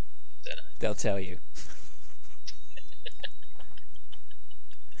 Don't know. They'll tell you.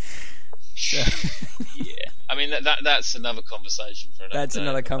 Yeah, I mean that's another conversation for another. That's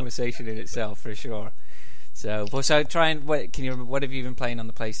another conversation in itself, for sure. So try and what have you been playing on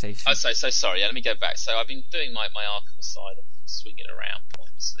the PlayStation? Oh, so sorry. Yeah, let me go back. So I've been doing my Arkham Asylum, swinging around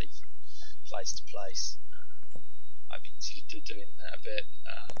pointlessly from place to place. I've been doing that a bit.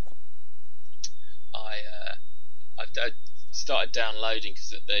 I started downloading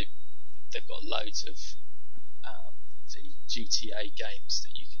because they've got loads of the GTA games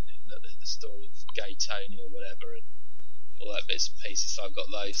that you can do, the story of Gay Tony or whatever, and all that bits and pieces. So I've got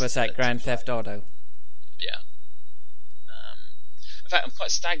loads. What's that? Grand Theft Auto. Yeah. In fact, I'm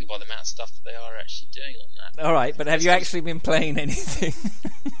quite staggered by the amount of stuff that they are actually doing on that. All right, but have you actually been playing anything?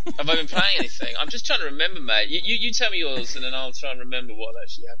 Have I been playing anything? I'm just trying to remember, mate. You tell me yours, and then I'll try and remember what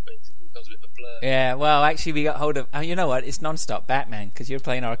actually happened. It becomes a bit of a blur. Yeah, well, actually, we got hold of... you know what? It's non-stop Batman, because you're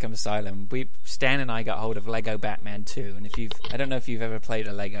playing Arkham Asylum. Stan and I got hold of Lego Batman 2, and I don't know if you've ever played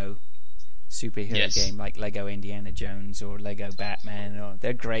a Lego superhero game like Lego Indiana Jones or Lego Batman.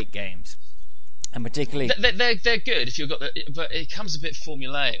 They're great games. And particularly... They're good if you've got but it comes a bit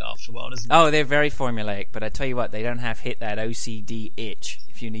formulaic after a while, doesn't it? Oh, they're very formulaic, but I tell you what, they don't hit that OCD itch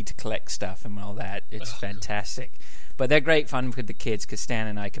if you need to collect stuff and all that. It's fantastic. But they're great fun with the kids because Stan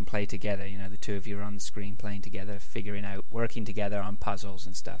and I can play together. You know, the two of you are on the screen playing together, working together on puzzles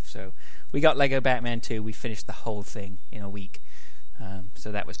and stuff. So we got Lego Batman 2. We finished the whole thing in a week.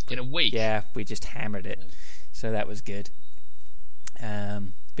 So that was... In a week? Yeah, we just hammered it. So that was good.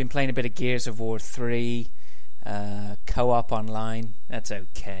 Been playing a bit of Gears of War 3, co-op online. That's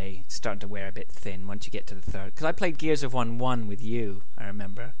okay. It's starting to wear a bit thin once you get to the third. Because I played Gears of War 1 with you, I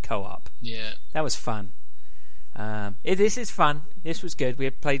remember, co-op. Yeah. That was fun. This is fun. This was good. We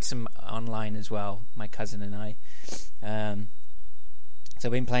had played some online as well, my cousin and I. So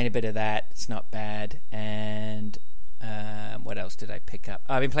I've been playing a bit of that. It's not bad. And what else did I pick up?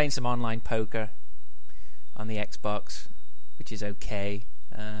 I've been playing some online poker on the Xbox, which is okay.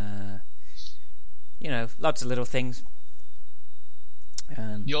 Lots of little things.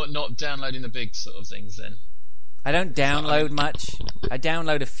 You're not downloading the big sort of things then? I don't download much. I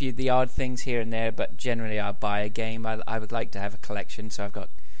download the odd things here and there, but generally I'll buy a game. I would like to have a collection, so I've got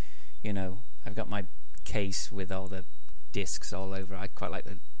my case with all the discs all over. I quite like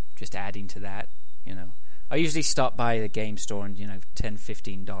just adding to that. I usually stop by the game store and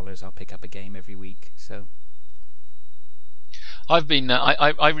 $10-15 I'll pick up a game every week. So. I've been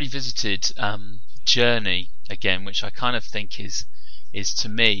I revisited Journey again, which I kind of think is is to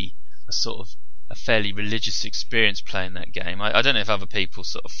me a sort of a fairly religious experience playing that game. I don't know if other people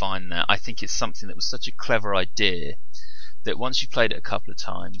sort of find that. I think it's something that was such a clever idea that once you've played it a couple of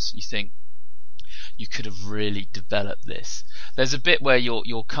times, you think you could have really developed this. There's a bit where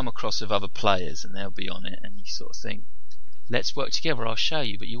you'll come across with other players and they'll be on it, and you sort of think, let's work together, I'll show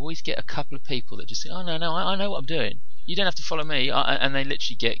you. But you always get a couple of people that just say, oh no, I know what I'm doing. You don't have to follow me. And they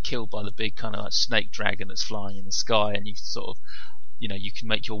literally get killed by the big kind of like snake dragon that's flying in the sky, and you sort of, you can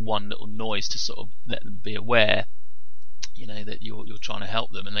make your one little noise to sort of let them be aware, that you're trying to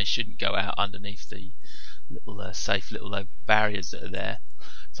help them, and they shouldn't go out underneath the little safe little low barriers that are there.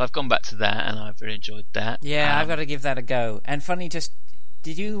 So I've gone back to that, and I've really enjoyed that. Yeah, I've got to give that a go. And funny,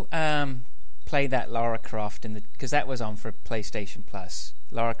 did you play that Lara Croft because that was on for PlayStation Plus?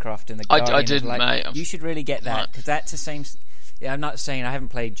 Lara Croft in the Guardian I didn't, of Light. mate. You should really get that, because that's the same. Yeah, I'm not saying I haven't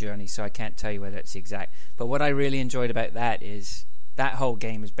played Journey, so I can't tell you whether it's the exact. But what I really enjoyed about that is that whole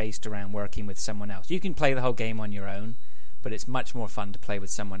game is based around working with someone else. You can play the whole game on your own, but it's much more fun to play with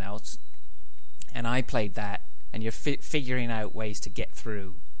someone else. And I played that, and you're figuring out ways to get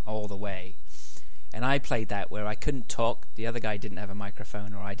through all the way. And I played that where I couldn't talk. The other guy didn't have a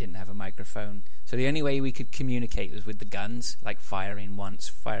microphone, or I didn't have a microphone. So the only way we could communicate was with the guns, like firing once,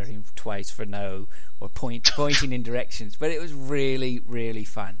 firing twice for no, or pointing in directions. But it was really, really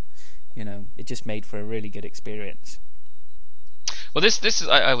fun. It just made for a really good experience. Well, this is,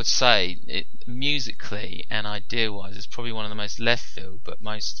 I would say, musically and idea-wise, it's probably one of the most left field but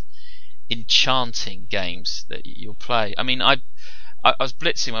most enchanting games that you'll play. I mean, I was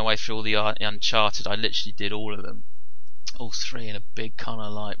blitzing my way through all the Uncharted. I literally did all of them, all three, in a big kind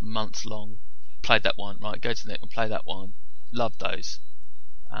of like month-long. Played that one, right? Go to the next and play that one. Loved those.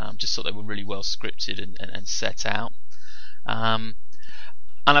 Just thought they were really well scripted and set out. And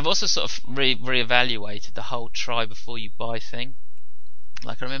I've also sort of re-evaluated the whole try before you buy thing.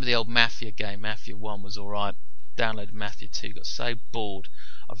 Like, I remember the old Mafia game. Mafia 1 was alright. Downloaded Mafia 2, got so bored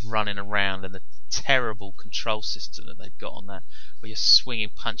of running around and the terrible control system that they've got on that, where you're swinging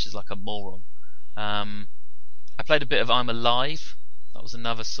punches like a moron. I played a bit of I'm Alive. That was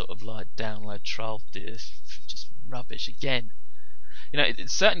another sort of like download trial. Just rubbish again. In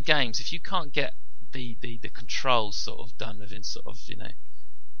certain games, if you can't get the controls sort of done within sort of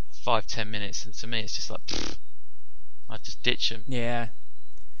 5-10 minutes, and to me it's just like I just ditch them.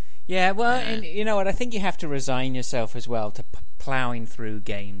 Yeah, well, and you know what? I think you have to resign yourself as well to ploughing through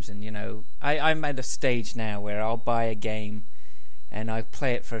games. And I'm at a stage now where I'll buy a game and I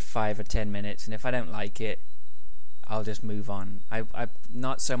play it for 5 or 10 minutes, and if I don't like it, I'll just move on. I'm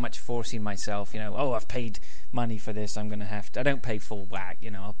not so much forcing myself. I've paid money for this, I'm going to have to. I don't pay full whack.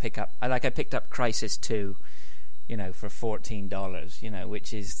 I'll pick up. I picked up Crysis 2, for $14.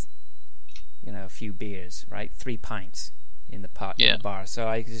 Which is, a few beers, right? 3 pints. In the bar, so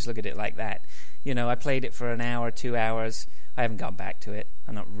I just look at it like that. I played it for an hour, 2 hours. I haven't gone back to it.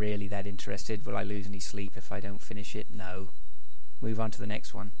 I'm not really that interested. Will I lose any sleep if I don't finish it? No. Move on to the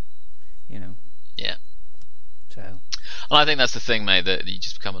next one. Yeah. So. Well, I think that's the thing, mate. That you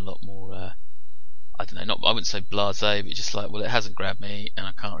just become a lot more. I don't know. I wouldn't say blasé, but you're just like, well, it hasn't grabbed me, and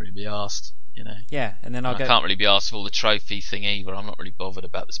I can't really be asked. Yeah, and then I can't really be asked for all the trophy thing either. I'm not really bothered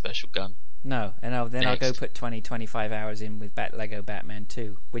about the special gun. No, and I'll go put 20-25 hours in with Lego Batman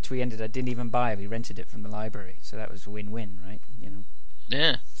 2, which I didn't even buy. We rented it from the library, so that was a win-win, right?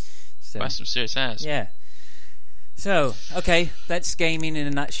 Yeah. So that's some serious ass. Yeah. So, okay, that's gaming in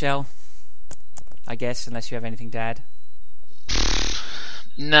a nutshell, I guess, unless you have anything to add.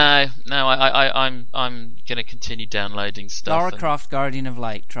 No, I'm gonna continue downloading stuff. Lara Croft, Guardian of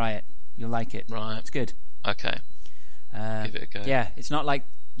Light, try it. You'll like it. Right. It's good. Okay. Give it a go. Yeah, it's not like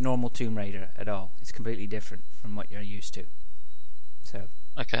normal Tomb Raider at all. It's completely different from what you're used to. So.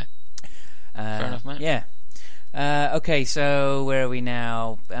 Okay. Fair enough, mate. Yeah. Okay, so where are we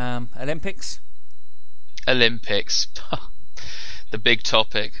now? Olympics? Olympics. The big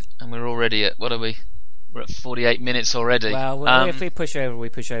topic. And we're already at, what are we? We're at 48 minutes already. Well, if we push over, we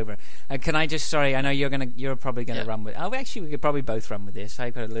push over. Can I just, sorry, I know you're probably going to run with. Oh, actually, we could probably both run with this.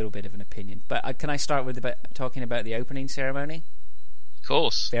 I've got a little bit of an opinion. But can I start with talking about the opening ceremony? Of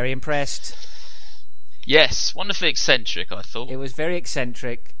course. Very impressed. Yes, wonderfully eccentric, I thought. It was very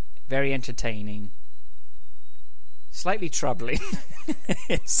eccentric, very entertaining. Slightly troubling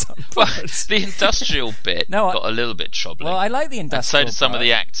in some parts. The industrial bit got a little bit troubling. Well, I like the industrial part. And so did some of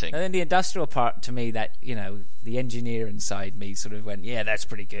the acting. And then the industrial part, to me, that, the engineer inside me sort of went, yeah, that's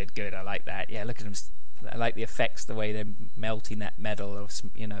pretty good, I like that. Yeah, look at them. I like the effects, the way they're melting that metal or,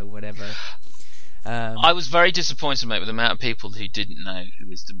 whatever. I was very disappointed, mate, with the amount of people who didn't know who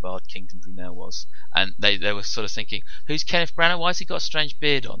Isambard Kingdom Brunel was, and they were sort of thinking, "Who's Kenneth Branagh? Why has he got a strange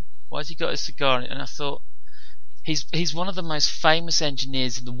beard on? Why has he got a cigar?" And I thought, he's one of the most famous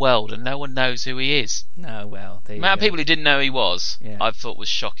engineers in the world, and no one knows who he is. No, well, The amount of people who didn't know who he was, Yeah. I thought was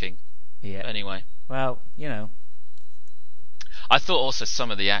shocking. Yeah. Anyway, Well, I thought also some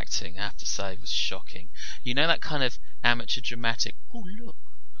of the acting, I have to say, was shocking. You know that kind of amateur dramatic. Oh look,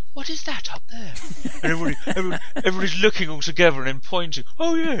 what is that up there? And everybody's looking all together and then pointing.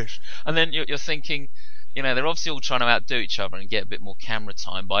 Oh yes, and then you're thinking, they're obviously all trying to outdo each other and get a bit more camera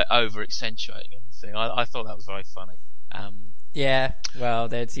time by over accentuating everything. I thought that was very funny. Yeah, well,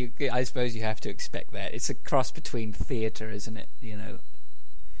 I suppose you have to expect that. It's a cross between theatre, isn't it? Yeah.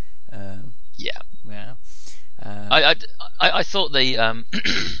 Well, I thought the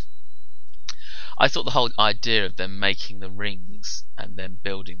I thought the whole idea of them making the rings and then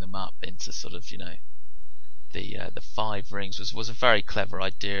building them up into sort of the 5 rings was a very clever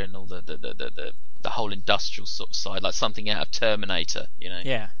idea, and all the whole industrial sort of side, like something out of Terminator,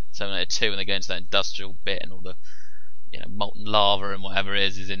 Yeah. Terminator 2, when they go into that industrial bit and all the molten lava and whatever it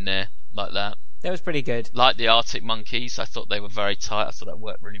is in there, like that. That was pretty good. Like the Arctic Monkeys, I thought they were very tight. I thought that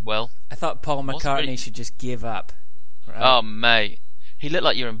worked really well. I thought Paul McCartney should just give up. Right? Oh, mate. He looked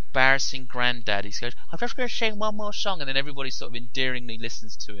like your embarrassing granddad. He goes, "I'm just going to sing one more song," and then everybody sort of endearingly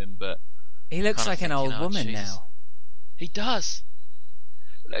listens to him. But he looks like an old woman Jesus. now. He does.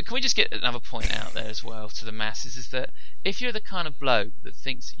 Can we just get another point out there as well to the masses, is that if you're the kind of bloke that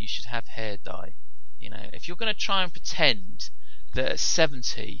thinks that you should have hair dye, if you're going to try and pretend that at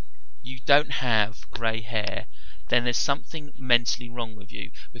 70 you don't have grey hair, then there's something mentally wrong with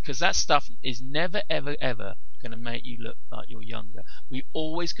you, because that stuff is never ever ever going to make you look like you're younger. We're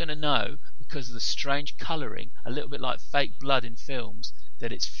always going to know, because of the strange colouring, a little bit like fake blood in films,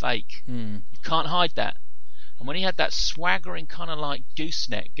 that it's fake. You can't hide that. And when he had that swaggering kind of like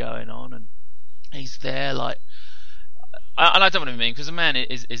gooseneck going on, and he's there like, and I don't want to mean, because the man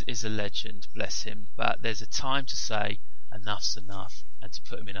is a legend, bless him, but there's a time to say enough's enough and to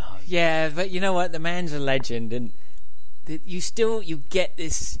put him in a home. Yeah, but you know what? The man's a legend, and you get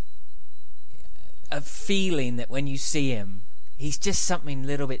this a feeling that when you see him, he's just something a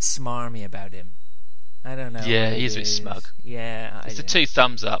little bit smarmy about him. I don't know. Yeah, he is a bit smug. Yeah, it's the 2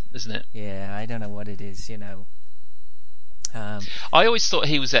 thumbs up, isn't it? Yeah, I don't know what it is. I always thought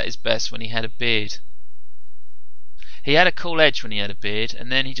he was at his best when he had a beard. He had a cool edge when he had a beard,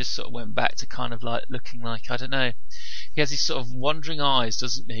 and then he just sort of went back to kind of like looking like, I don't know, he has these sort of wandering eyes,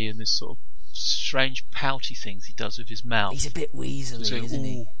 doesn't he, and this sort of strange pouty things he does with his mouth. He's a bit weaselly, isn't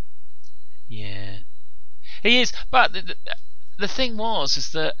he? Yeah, he is. But the thing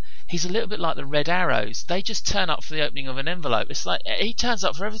is that he's a little bit like the Red Arrows. They just turn up for the opening of an envelope. It's like he turns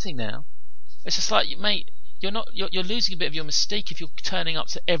up for everything now. It's just like, mate, you're losing a bit of your mystique if you're turning up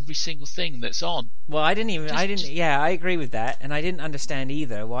to every single thing that's on. Well, I I agree with that, and I didn't understand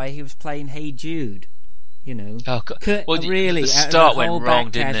either why he was playing Hey Jude. Oh, God. Well, really, the start went whole wrong,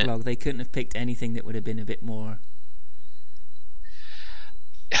 back didn't catalogue, it? they couldn't have picked anything that would have been a bit more.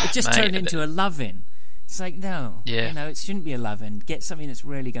 It just turned into a lovin'. It's like, no, it shouldn't be a lovin'. Get something that's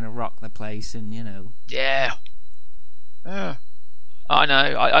really going to rock the place, and Yeah. I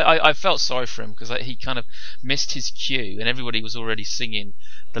know. I felt sorry for him, because he kind of missed his cue, and everybody was already singing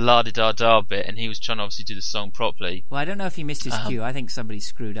the la-di-da-da bit, and he was trying to obviously do the song properly. Well, I don't know if he missed his cue. I think somebody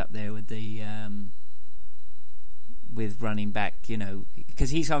screwed up there with the with running back,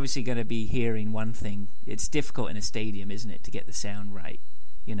 because he's obviously going to be hearing one thing. It's difficult in a stadium, isn't it, to get the sound right,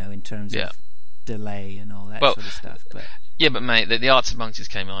 in terms of delay and all that sort of stuff. But yeah, but mate, the Arctic Monkeys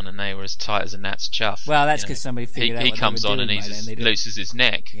came on and they were as tight as a gnat's chuff. Well, that's because somebody figured out he what comes they were on doing and he loses his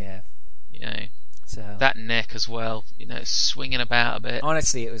neck. Yeah. So that neck as well, swinging about a bit.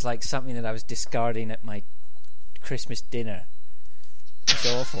 Honestly, it was like something that I was discarding at my Christmas dinner. It's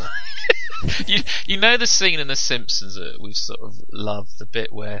awful. you know the scene in The Simpsons that we've sort of loved, the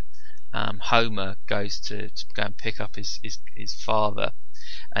bit where Homer goes to go and pick up his father,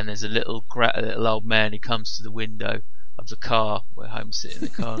 and there's a little old man who comes to the window of the car where Homer's sitting in the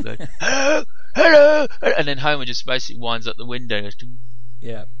car and goes, "Hello, hello," and then Homer just basically winds up the window and goes,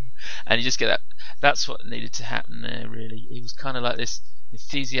 yeah, and you just get that. That's what needed to happen there, really. He was kind of like this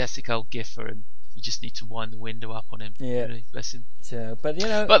enthusiastic old giffer, and you just need to wind the window up on him. Yeah, really, bless him. So, but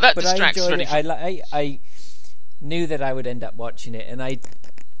that distracts I enjoyed really it. I knew that I would end up watching it, and I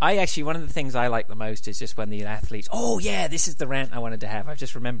actually, one of the things I like the most is just when the athletes. Oh yeah, this is the rant I wanted to have. I've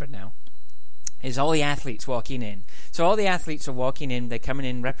just remembered now. Is all the athletes walking in. So all the athletes are walking in. They're coming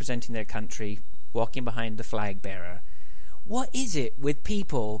in representing their country, walking behind the flag bearer. what is it with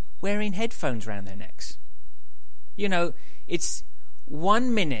people wearing headphones around their necks? You know, it's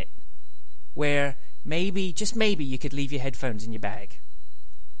 1 minute where maybe, just maybe, you could leave your headphones in your bag.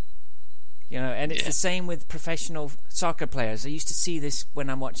 You know, and it's the same with professional soccer players. I used to see this when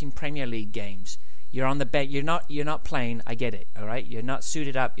I'm watching Premier League games. You're on the bench. You're not playing. I get it. All right. You're not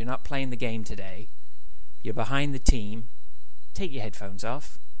suited up. You're not playing the game today. You're behind the team. Take your headphones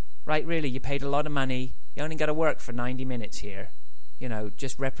off. Right. Really, you paid a lot of money. You only got to work for 90 minutes here. You know,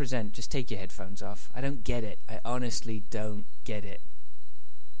 just represent. Just take your headphones off. I don't get it. I honestly don't get it.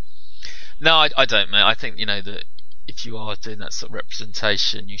 No, I don't, mate. I think, you know, that if you are doing that sort of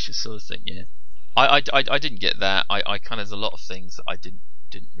representation, you should sort of think, yeah. I didn't get that. I kind of, there's a lot of things that I didn't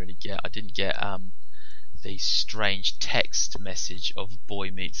really get. I didn't get the strange text message of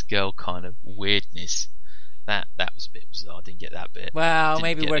boy meets girl kind of weirdness. That was a bit bizarre. I didn't get that bit. Well,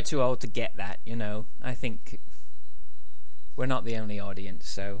 maybe we're too old to get that, you know. I think we're not the only audience,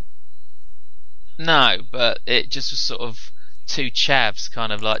 so. No, but it just was sort of two chavs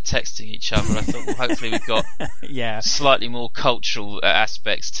kind of like texting each other. I thought, well, hopefully we've got slightly more cultural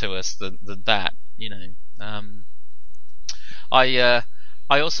aspects to us than that, you know. I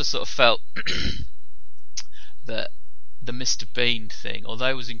also sort of felt that the Mr. Bean thing, although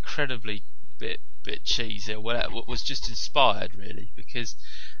it was incredibly bit cheesy or whatever, was just inspired really, because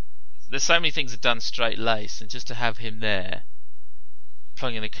there's so many things that are done straight laced, and just to have him there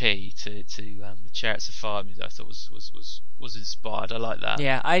plunging the key to the Chariots of Fire music, I thought was inspired. I like that.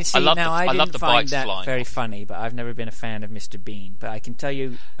 Yeah, I see. I didn't find that very funny, but I've never been a fan of Mr. Bean. But I can tell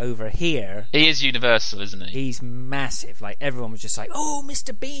you, over here, he is universal, isn't he? He's massive. Like, everyone was just like, "Oh,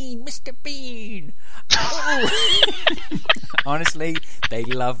 Mr. Bean, Mr. Bean!" Oh. Honestly, they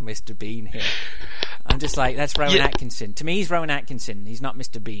love Mr. Bean here. I'm just like, that's Rowan Atkinson. To me, he's Rowan Atkinson. He's not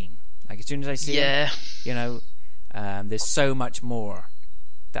Mr. Bean. Like, as soon as I see him, you know, there's so much more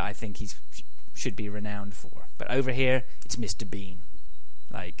that I think he's should be renowned for. But over here, it's Mr. Bean.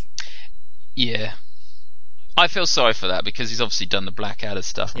 Like, yeah, I feel sorry for that, because he's obviously done the Blackadder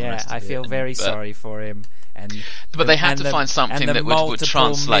stuff. Yeah, I feel very sorry for him. But they had to find something that would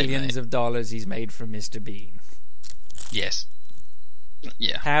translate millions of dollars he's made from Mr. Bean. Yes.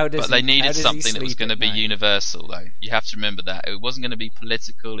 Yeah, but they needed something that was going to be universal, though. You have to remember that. It wasn't going to be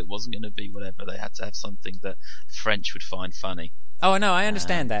political, it wasn't going to be whatever. They had to have something that the French would find funny. Oh, no, I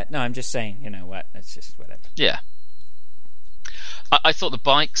understand that. No, I'm just saying, you know what, it's just whatever. Yeah. I thought the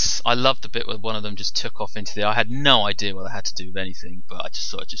bikes, I loved the bit where one of them just took off into the air. I had no idea what they had to do with anything, but I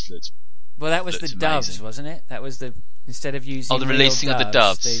just thought it just looked Well, that was the doves, amazing. Wasn't it? That was the, instead of using the releasing doves, of the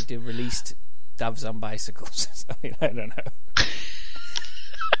doves. They released doves on bicycles. So, I don't know.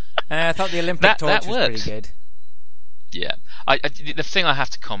 I thought the Olympic torch was pretty good. Yeah, the thing I have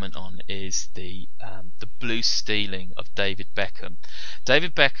to comment on is the blue stealing of David Beckham.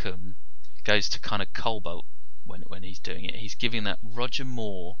 David Beckham goes to kind of Cobalt when he's doing it. He's giving that Roger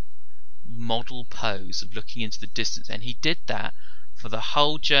Moore model pose of looking into the distance, and he did that for the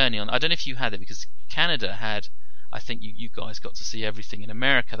whole journey on. I don't know if you had it, because Canada had. I think you guys got to see everything. In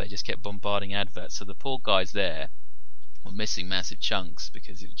America, they just kept bombarding adverts, so the poor guys there were missing massive chunks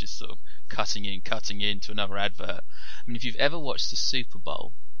because it was just sort of cutting in to another advert. I mean, if you've ever watched the Super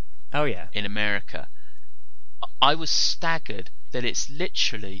Bowl, in America, I was staggered that it's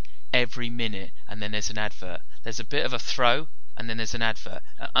literally every minute, and then there's an advert. There's a bit of a throw, and then there's an advert,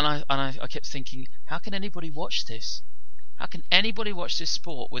 and I kept thinking, how can anybody watch this? How can anybody watch this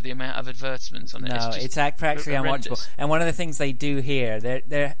sport with the amount of advertisements on it? No, it's practically unwatchable. And one of the things they do here,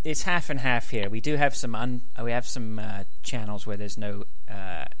 it's half and half here. We do have some channels where there's no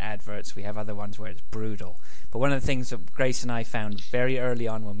adverts. We have other ones where it's brutal. But one of the things that Grace and I found very early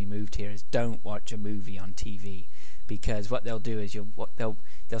on when we moved here is don't watch a movie on TV, because what they'll do is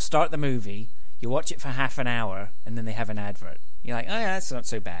they'll start the movie, you watch it for half an hour, and then they have an advert. You're like, oh yeah, that's not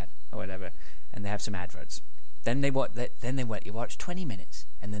so bad, or whatever, and they have some adverts. Then they let you watch 20 minutes,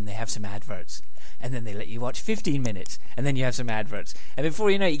 and then they have some adverts, and then they let you watch 15 minutes, and then you have some adverts, and before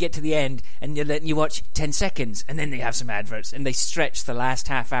you know it, you get to the end, and they're letting you watch 10 seconds, and then they have some adverts, and they stretch the last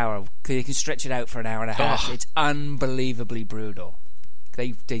half hour, because you can stretch it out for an hour and a half. It's unbelievably brutal.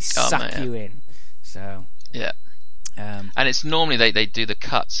 They suck you in. So yeah. And it's normally they do the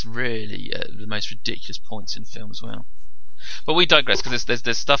cuts really at the most ridiculous points in film as well. But we digress, because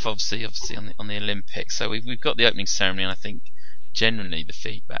there's stuff obviously on the Olympics. So we've got the opening ceremony, and I think generally the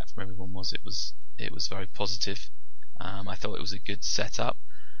feedback from everyone was it was very positive. I thought it was a good setup.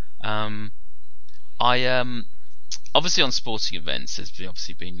 Obviously on sporting events there's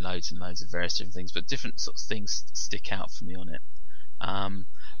obviously been loads and loads of various different things, but different sort of things stick out for me on it.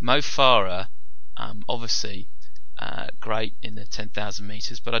 Mo Farah, obviously, great in the 10,000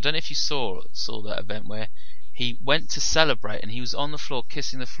 meters. But I don't know if you saw that event where he went to celebrate and he was on the floor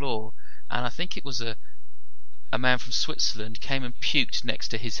kissing the floor, and I think it was a man from Switzerland came and puked next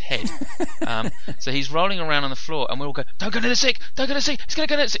to his head. So he's rolling around on the floor, and we all go, "Don't go to the sick! Don't go to the sick! He's going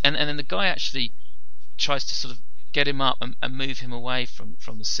to go to the sick!" And then the guy actually tries to sort of get him up and move him away from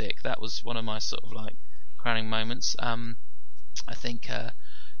the sick. That was one of my sort of like crowning moments. I think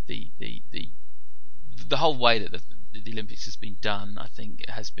the whole way that the Olympics has been done, I think,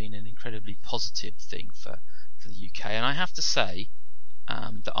 has been an incredibly positive thing for the UK. And I have to say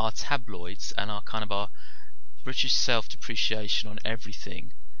that our tabloids and our British self-depreciation on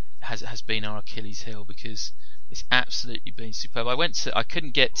everything has been our Achilles heel, because it's absolutely been superb. I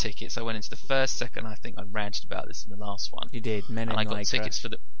couldn't get tickets. I went into the first, second. I think I ranted about this in the last one. You did, Men in and I got Lycra. tickets for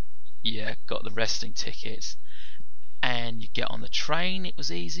got the wrestling tickets. And you get on the train. It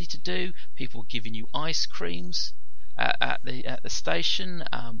was easy to do. People were giving you ice creams at the station.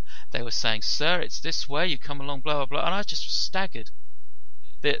 They were saying, "Sir, it's this way. You come along." Blah blah blah. And I just was staggered.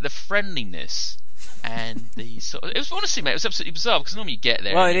 The friendliness and the sort of, it was, honestly, mate, it was absolutely bizarre, because normally you get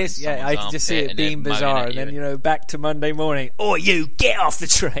there. Well, it is. Yeah, I can just see it being bizarre, and then back to Monday morning. "Oh, you get off the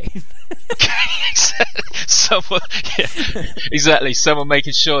train." Someone, exactly. Someone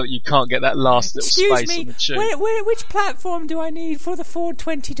making sure that you can't get that last little space on the tube. Which platform do I need for the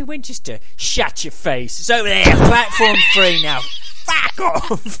 4:20 to Winchester? Shut your face. It's over there. Platform 3 now. Fuck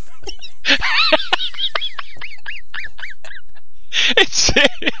off.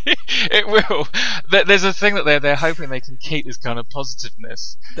 It will. There's a thing that they're hoping they can keep this kind of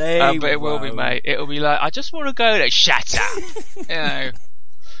positiveness. But it will be, mate. It'll be like, "I just want to go there." Shut up.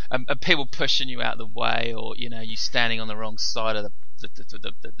 And people pushing you out of the way, or you standing on the wrong side of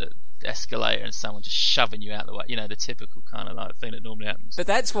the escalator and someone just shoving you out of the way. The typical kind of like thing that normally happens. But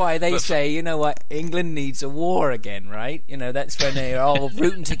that's why they say, you know what, England needs a war again, right? That's when they're all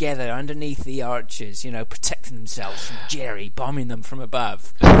rooting together underneath the arches, protecting themselves from Jerry bombing them from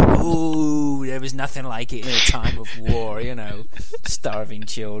above. Ooh, there was nothing like it in a time of war, starving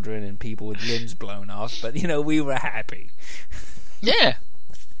children and people with limbs blown off. But we were happy. Yeah.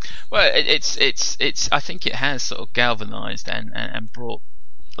 Well, it's. I think it has sort of galvanised and brought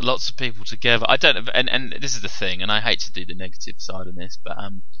lots of people together. I don't, and this is the thing, and I hate to do the negative side of this, but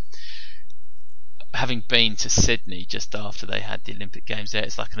having been to Sydney just after they had the Olympic Games there,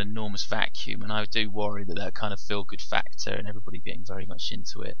 it's like an enormous vacuum, and I do worry that kind of feel-good factor and everybody getting very much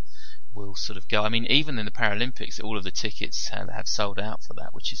into it will sort of go. I mean, even in the Paralympics, all of the tickets have sold out for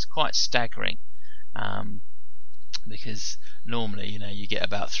that, which is quite staggering. Because normally, you get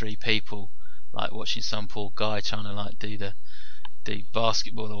about 3 people, like watching some poor guy trying to like do the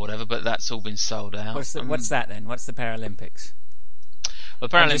basketball or whatever, but that's all been sold out. What's that then? What's the Paralympics? Well,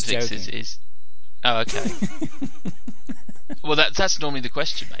 the Paralympics is oh, okay. Well, that's normally the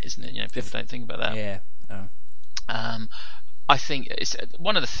question, mate, isn't it? People don't think about that. Yeah. Oh. I think it's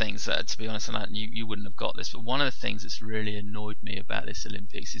one of the things that, to be honest, and you wouldn't have got this, but one of the things that's really annoyed me about this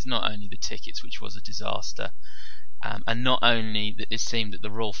Olympics is not only the tickets, which was a disaster, and not only that it seemed that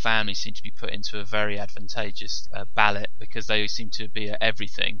the royal family seemed to be put into a very advantageous ballot, because they seem to be at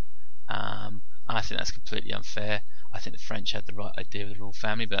everything. I think that's completely unfair. I think the French had the right idea with the royal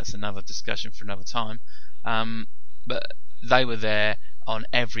family, but that's another discussion for another time. But they were there on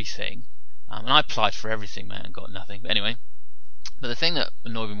everything, and I applied for everything, man, and got nothing. But anyway, but the thing that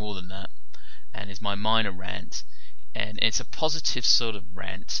annoyed me more than that, and is my minor rant, and it's a positive sort of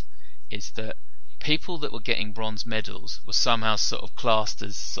rant, is that people that were getting bronze medals were somehow sort of classed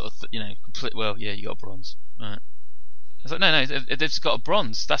as sort of, complete. Well, yeah, you got bronze. Right. I was like, no, they've just got a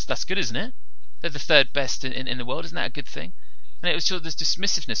bronze. That's good, isn't it? They're the 3rd best in the world. Isn't that a good thing? And it was sort of this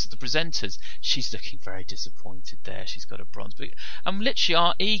dismissiveness of the presenters. She's looking very disappointed there. She's got a bronze. But literally,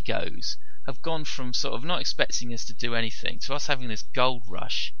 our egos have gone from sort of not expecting us to do anything to us having this gold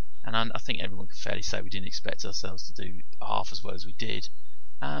rush. And I think everyone can fairly say we didn't expect ourselves to do half as well as we did.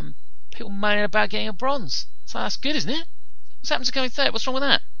 People moaning about getting a bronze. So that's good, isn't it? What's happened to going 3rd? What's wrong with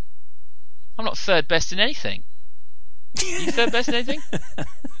that? I'm not 3rd best in anything. Are you 3rd best in anything? I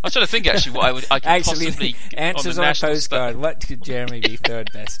was trying to think actually what I could actually, possibly answers on a postcard. What could Jeremy be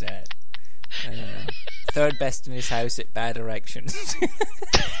 3rd best at? 3rd best in his house at bad erections.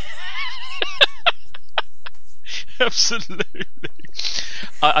 Absolutely.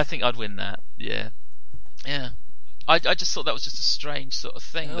 I think I'd win that. Yeah. I just thought that was just a strange sort of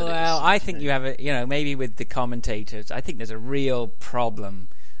thing. Well, I think you have maybe with the commentators, I think there's a real problem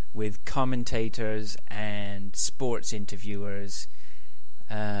with commentators and sports interviewers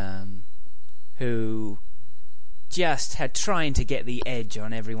who just had trying to get the edge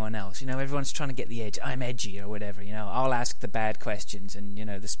on everyone else. Everyone's trying to get the edge. I'm edgy or whatever. I'll ask the bad questions, and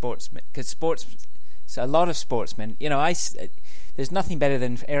the sportsmen, because so a lot of sportsmen. There's nothing better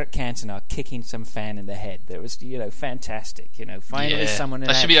than Eric Cantona kicking some fan in the head. That was fantastic. Finally someone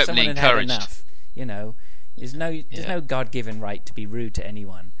that should be openly encouraged. Had enough. There's no God-given right to be rude to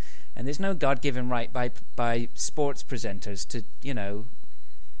anyone, and there's no God-given right by sports presenters to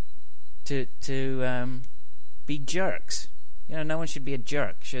be jerks. No one should be a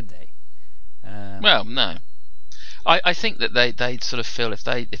jerk, should they? Well, no. I think that they sort of feel if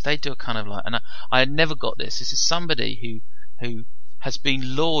they do a kind of like, and I had never got this. This is somebody who has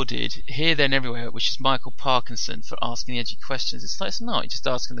been lauded here, there, and everywhere, which is Michael Parkinson, for asking edgy questions. It's not just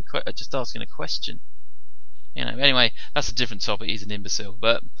asking a question. Anyway, that's a different topic. He's an imbecile,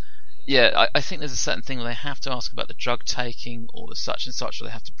 but yeah, I think there's a certain thing where they have to ask about the drug taking or the such and such, or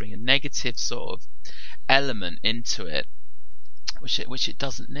they have to bring a negative sort of element into it, which it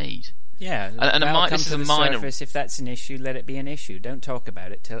doesn't need. Yeah, and it might come to the surface. If that's an issue, let it be an issue. Don't talk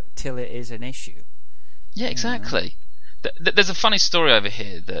about it till it is an issue. Yeah, exactly. There's a funny story over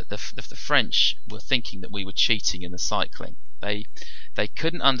here that the French were thinking that we were cheating in the cycling. They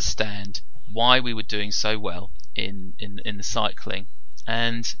couldn't understand why we were doing so well in the cycling,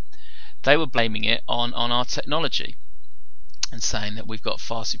 and they were blaming it on our technology and saying that we've got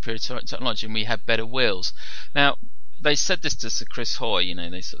far superior technology and we have better wheels. Now, they said this to Sir Chris Hoy,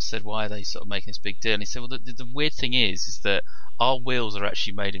 they sort of said, why are they sort of making this big deal? And he said, well, the weird thing is that our wheels are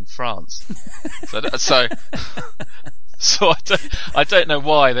actually made in France. So I don't know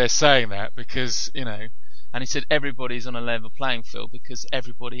why they're saying that, because, and he said everybody's on a level playing field because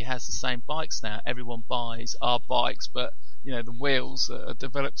everybody has the same bikes now. Everyone buys our bikes, but, the wheels are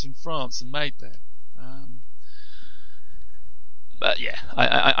developed in France and made there. But yeah,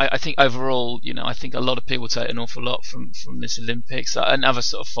 I think overall, I think a lot of people take an awful lot from this Olympics. Another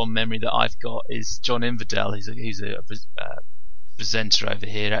sort of fond memory that I've got is John Inverdale. He's a presenter over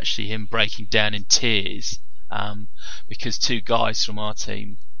here. Actually, him breaking down in tears because two guys from our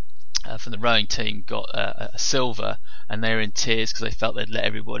team, from the rowing team, got a silver, and they were in tears because they felt they'd let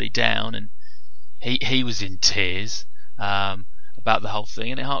everybody down, and he was in tears about the whole thing.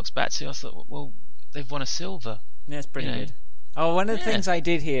 And it harks back to, I thought, well, they've won a silver. Yeah, it's pretty good. Oh, one of the things I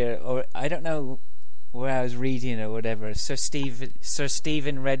did hear, or I don't know where I was reading or whatever, Sir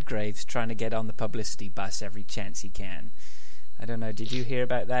Stephen Redgrave's trying to get on the publicity bus every chance he can. I don't know, did you hear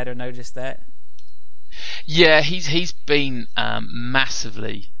about that or notice that? Yeah, he's been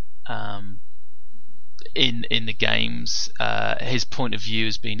massively in the games. His point of view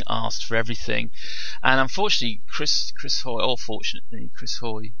has been asked for everything, and unfortunately, Chris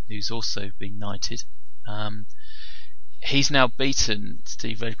Hoy, who's also been knighted, he's now beaten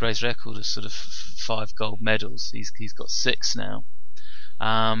Steve Redgrave's record of sort of 5 gold medals. He's got 6 now,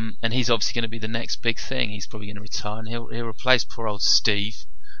 and he's obviously going to be the next big thing. He's probably going to retire, and he'll replace poor old Steve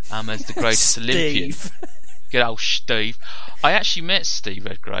as the greatest Olympian. Good old Steve. I actually met Steve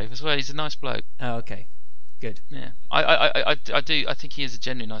Redgrave as well. He's a nice bloke. Oh, okay, good. Yeah, I do. I think he is a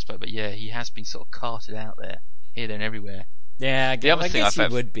genuinely nice bloke. But yeah, he has been sort of carted out there, here, there, and everywhere. Yeah, I guess you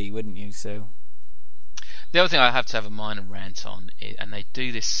would be, wouldn't you? So. The other thing I have to have a minor rant on, and they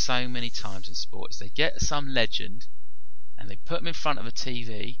do this so many times in sport, is they get some legend and they put him in front of a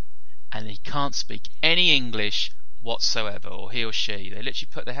TV and he can't speak any English whatsoever, or he or she.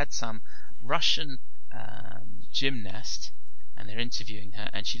 They had some Russian gymnast, and they're interviewing her,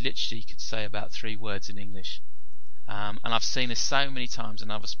 and she literally could say about 3 words in English. And I've seen this so many times in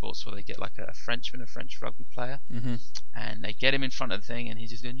other sports where they get like a French rugby player, and they get him in front of the thing, and he's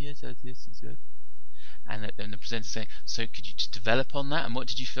just going, yes, it's good. And the presenter saying, so could you just develop on that? And what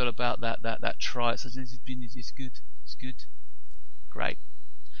did you feel about that try? So it's good. Great.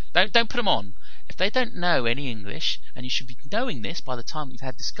 Don't put them on. If they don't know any English, and you should be knowing this by the time you've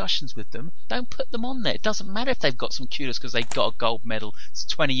had discussions with them, don't put them on there. It doesn't matter if they've got some kudos because they got a gold medal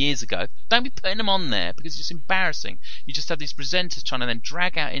 20 years ago. Don't be putting them on there because it's just embarrassing. You just have these presenters trying to then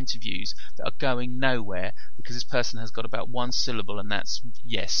drag out interviews that are going nowhere because this person has got about 1 syllable, and that's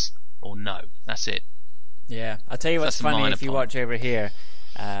yes or no. That's it. Yeah, I'll tell you what's funny if you watch over here.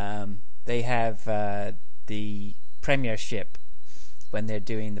 They have the Premiership, when they're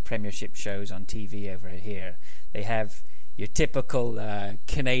doing the Premiership shows on TV over here. They have your typical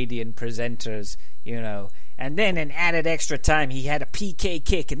Canadian presenters, and then in added extra time he had a PK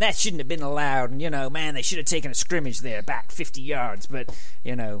kick, and that shouldn't have been allowed, and man, they should have taken a scrimmage there back 50 yards, but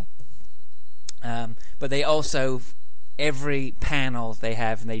but they also, every panel they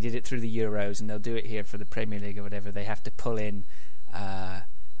have, and they did it through the Euros, and they'll do it here for the Premier League or whatever, they have to pull in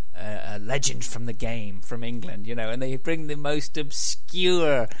a legend from the game from England, and they bring the most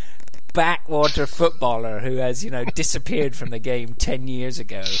obscure backwater footballer who has, disappeared from the game 10 years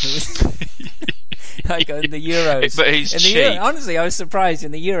ago. Like in the Euros. But he's cheap. Honestly, I was surprised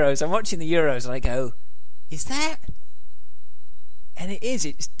in the Euros. I'm watching the Euros and I go, is that? And it is.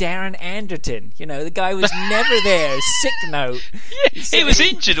 It's Darren Anderton. The guy was never there. Sick note. Yeah, he was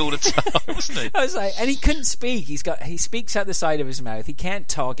injured all the time, wasn't he? I was like, and he couldn't speak. He speaks out the side of his mouth. He can't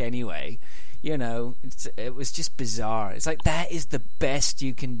talk anyway. It was just bizarre. It's like, that is the best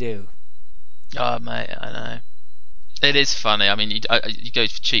you can do. Oh, mate, I know. It is funny. I mean, you go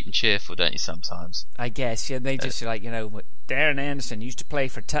for cheap and cheerful, don't you, sometimes? I guess. Yeah, they just like, Darren Anderson used to play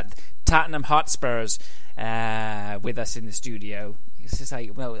for Tottenham Hotspurs with us in the studio. It's just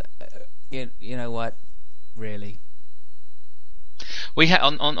like, well, you know what? Really? We had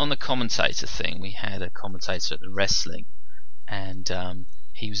on the commentator thing. We had a commentator at the wrestling, and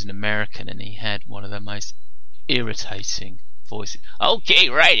he was an American, and he had one of the most irritating voices. Okay,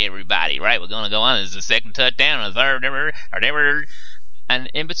 right, everybody, right? We're gonna go on. There's a second touchdown, a third, and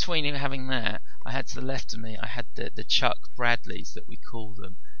in between him having that, I had to the left of me, I had the Chuck Bradleys that we call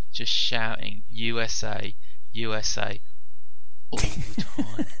them, just shouting USA, USA all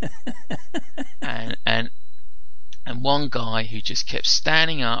the time. and one guy who just kept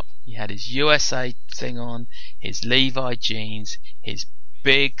standing up. He had his USA thing on, his Levi jeans, his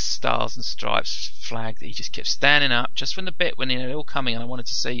big Stars and Stripes flag that he just kept standing up just when they were all coming, and I wanted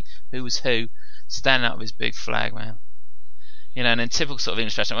to see who was who, standing up with his big flag, man. And in typical sort of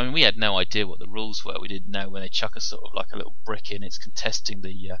English fashion, I mean, we had no idea what the rules were. We didn't know when they chuck a sort of like a little brick in, it's contesting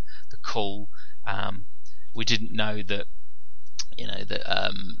the call. We didn't know that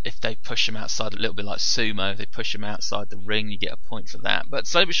if they push them outside, a little bit like sumo, if they push them outside the ring, you get a point for that. But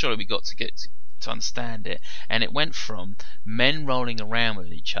slowly but surely we got to understand it, and it went from men rolling around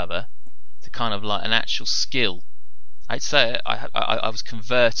with each other to kind of like an actual skill. I'd say I was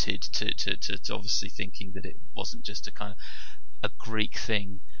converted to obviously thinking that it wasn't just a kind of a Greek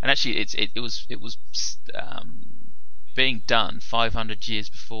thing, and actually it was being done 500 years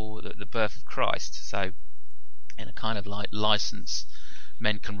before the birth of Christ. So in a kind of like license,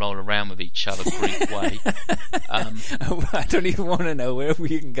 men can roll around with each other Greek way. I don't even want to know where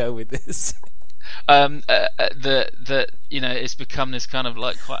we can go with this. It's become this kind of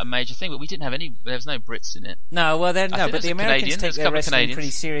like quite a major thing, but we didn't have there was no Brits in it. No, but the Americans take their wrestling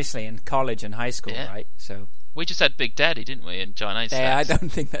pretty seriously in college and high school, yeah. Right? So we just had Big Daddy, didn't we, and John Ace? Yeah, I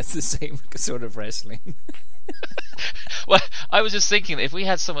don't think that's the same sort of wrestling. Well, I was just thinking that if we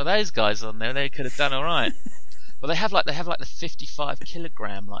had some of those guys on there, they could have done all right. But they have like the 55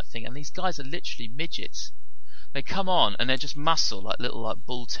 kilogram like thing, and these guys are literally midgets. They come on and they're just muscle, like little like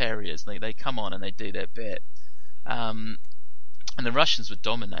bull terriers. They come on and they do their bit. And the Russians were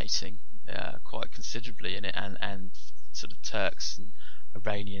dominating quite considerably in it, and sort of Turks and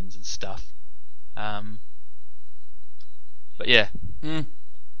Iranians and stuff. But yeah.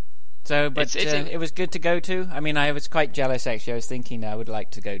 So, but it was good to go to. I mean, I was quite jealous actually. I was thinking I would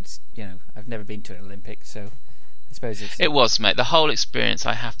like to go. I've never been to an Olympics, so I suppose it was, mate. The whole experience,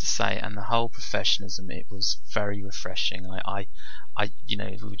 I have to say, and the whole professionalism, it was very refreshing. We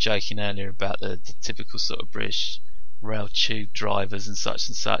were joking earlier about the typical sort of British rail tube drivers and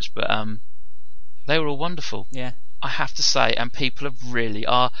such, but they were all wonderful. Yeah. I have to say, and people have really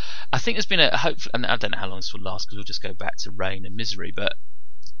are. I think there's been a hope, and I don't know how long this will last because we'll just go back to rain and misery, but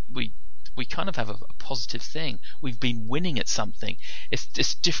we kind of have a positive thing. We've been winning at something. It's a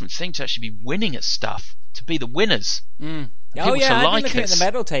different thing to actually be winning at stuff, to be the winners. Oh yeah, I've been looking at the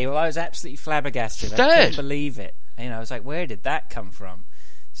medal table. I was absolutely flabbergasted. I couldn't believe it. I was like, where did that come from?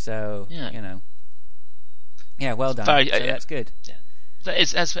 So, yeah, well done. That's good. Yeah.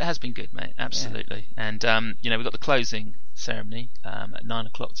 It has been good, mate. Absolutely. Yeah. And we've got the closing ceremony at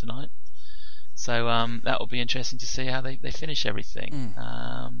 9:00 tonight. So that will be interesting to see how they finish everything.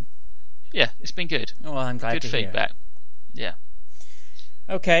 Yeah, it's been good. Well, I'm glad good to hear. Good feedback. Yeah.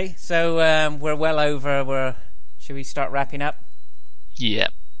 Okay, so we're well over. Should we start wrapping up? Yeah.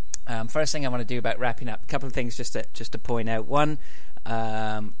 First thing I want to do about wrapping up, a couple of things just to point out. One,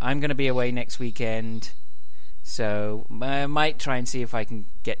 I'm going to be away next weekend, so I might try and see if I can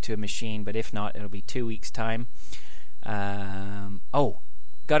get to a machine, but if not, it'll be 2 weeks' time.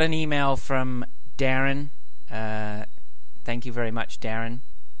 Got an email from Darren. Thank you very much, Darren.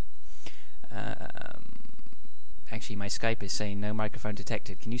 Actually, my Skype is saying no microphone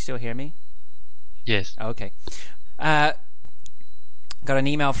detected. Can you still hear me? Yes. Oh, okay. Got an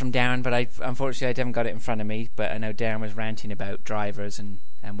email from Darren, but unfortunately I haven't got it in front of me. But I know Darren was ranting about drivers and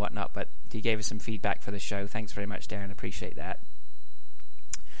whatnot, but he gave us some feedback for the show. Thanks very much, Darren. Appreciate that.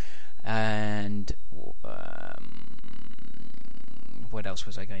 And what else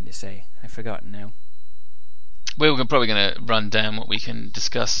was I going to say? I've forgotten now. We're probably going to run down what we can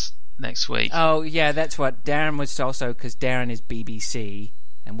discuss next week. Oh, yeah, that's what Darren was also, because Darren is BBC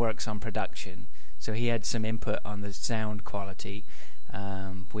and works on production, so he had some input on the sound quality.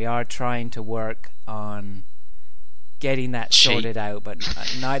 We are trying to work on getting that sorted out, but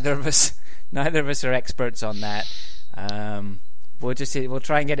neither of us are experts on that. We'll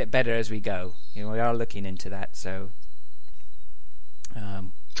try and get it better as we go. We are looking into that. So,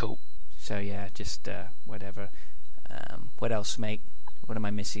 cool. So yeah, just whatever. What else, mate? What am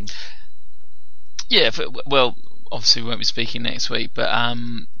I missing? Yeah, well, obviously we won't be speaking next week, but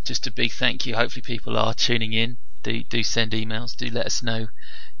just a big thank you. Hopefully people are tuning in. Do send emails. Do let us know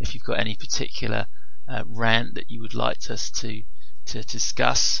if you've got any particular rant that you would like us to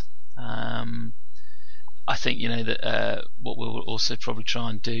discuss. I think that what we'll also probably try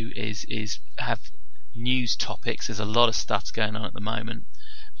and do is have news topics. There's a lot of stuff going on at the moment,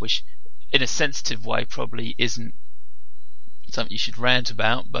 which in a sensitive way probably isn't something you should rant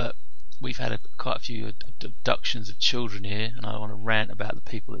about, but we've had quite a few abductions of children here, and I want to rant about the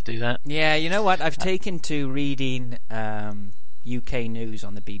people that do that. Yeah, you know what? I've taken to reading UK news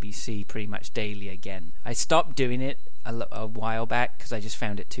on the BBC pretty much daily again. I stopped doing it a while back because I just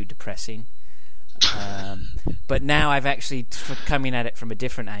found it too depressing. But now I've actually, coming at it from a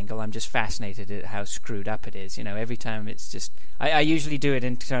different angle, I'm just fascinated at how screwed up it is. Every time it's just... I usually do it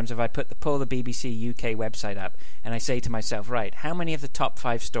in terms of I pull the BBC UK website up and I say to myself, right, how many of the top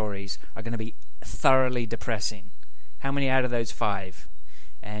 5 stories are going to be thoroughly depressing? How many out of those 5?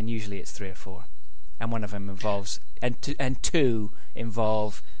 And usually it's 3 or 4. And one of them involves... And 2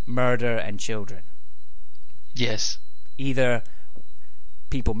 involve murder and children. Yes. Either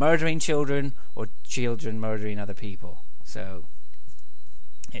people murdering children or children murdering other people. So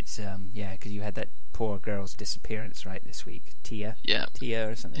it's because you had that poor girl's disappearance right this week, Tia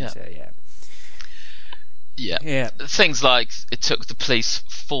or something. So yeah. Things like it took the police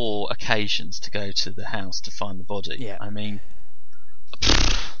 4 occasions to go to the house to find the body. I mean,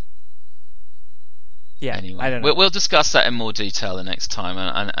 anyway, I don't know. We'll discuss that in more detail the next time,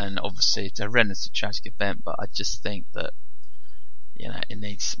 and obviously it's a horrendously tragic event, but I just think that it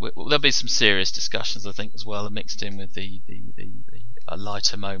needs. There'll be some serious discussions, I think, as well, mixed in with the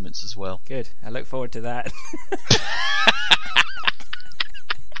lighter moments as well. Good. I look forward to that.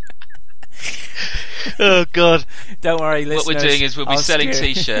 Oh God! Don't worry, listeners. What we're doing is we'll be selling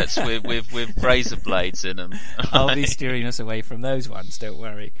T-shirts with razor blades in them. I'll be steering us away from those ones. Don't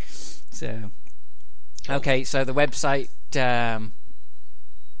worry. So, okay. So the website.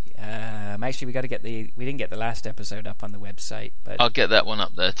 Actually, we didn't get the last episode up on the website, but I'll get that one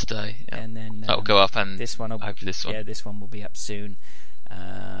up there today. Yeah. And then that'll go up, and hopefully this one. Yeah, this one will be up soon.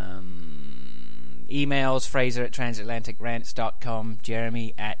 Emails: Fraser at transatlanticrants.com,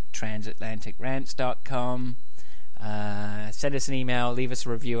 Jeremy at transatlanticrants.com. Send us an email, leave us a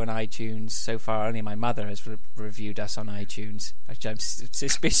review on iTunes. So far, only my mother has reviewed us on iTunes, which I'm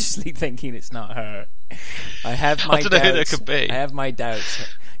suspiciously thinking it's not her. I have my doubts. I don't know who that could be. I have my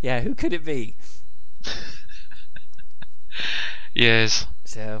doubts. Yeah, who could it be? Yes.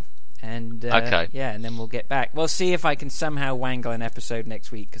 So, and okay. Yeah, and then we'll get back. We'll see if I can somehow wangle an episode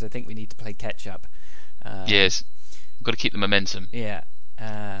next week, because I think we need to play catch up. Yes, we've got to keep the momentum. Yeah.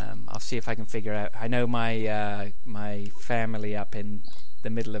 I'll see if I can figure out. I know my family up in the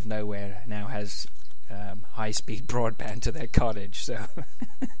middle of nowhere now has high-speed broadband to their cottage. So,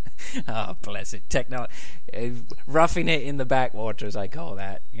 oh bless it, technology, roughing it in the backwaters, I call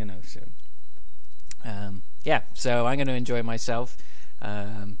that. So So I'm going to enjoy myself.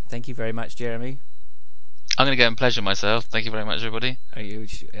 Thank you very much, Jeremy. I'm going to go and pleasure myself. Thank you very much, everybody. Are you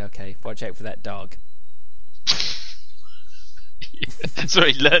okay? Watch out for that dog.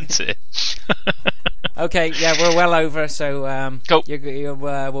 Sorry, learnt it. Okay, yeah, we're well over, so cool.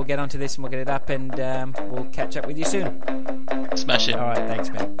 We'll get onto this and we'll get it up, and we'll catch up with you soon. Smash it. All right, thanks,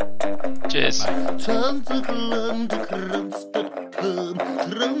 man. Cheers.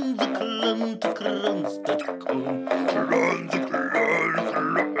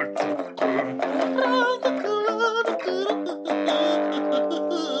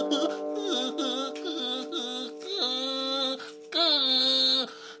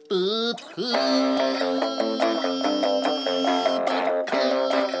 Bye.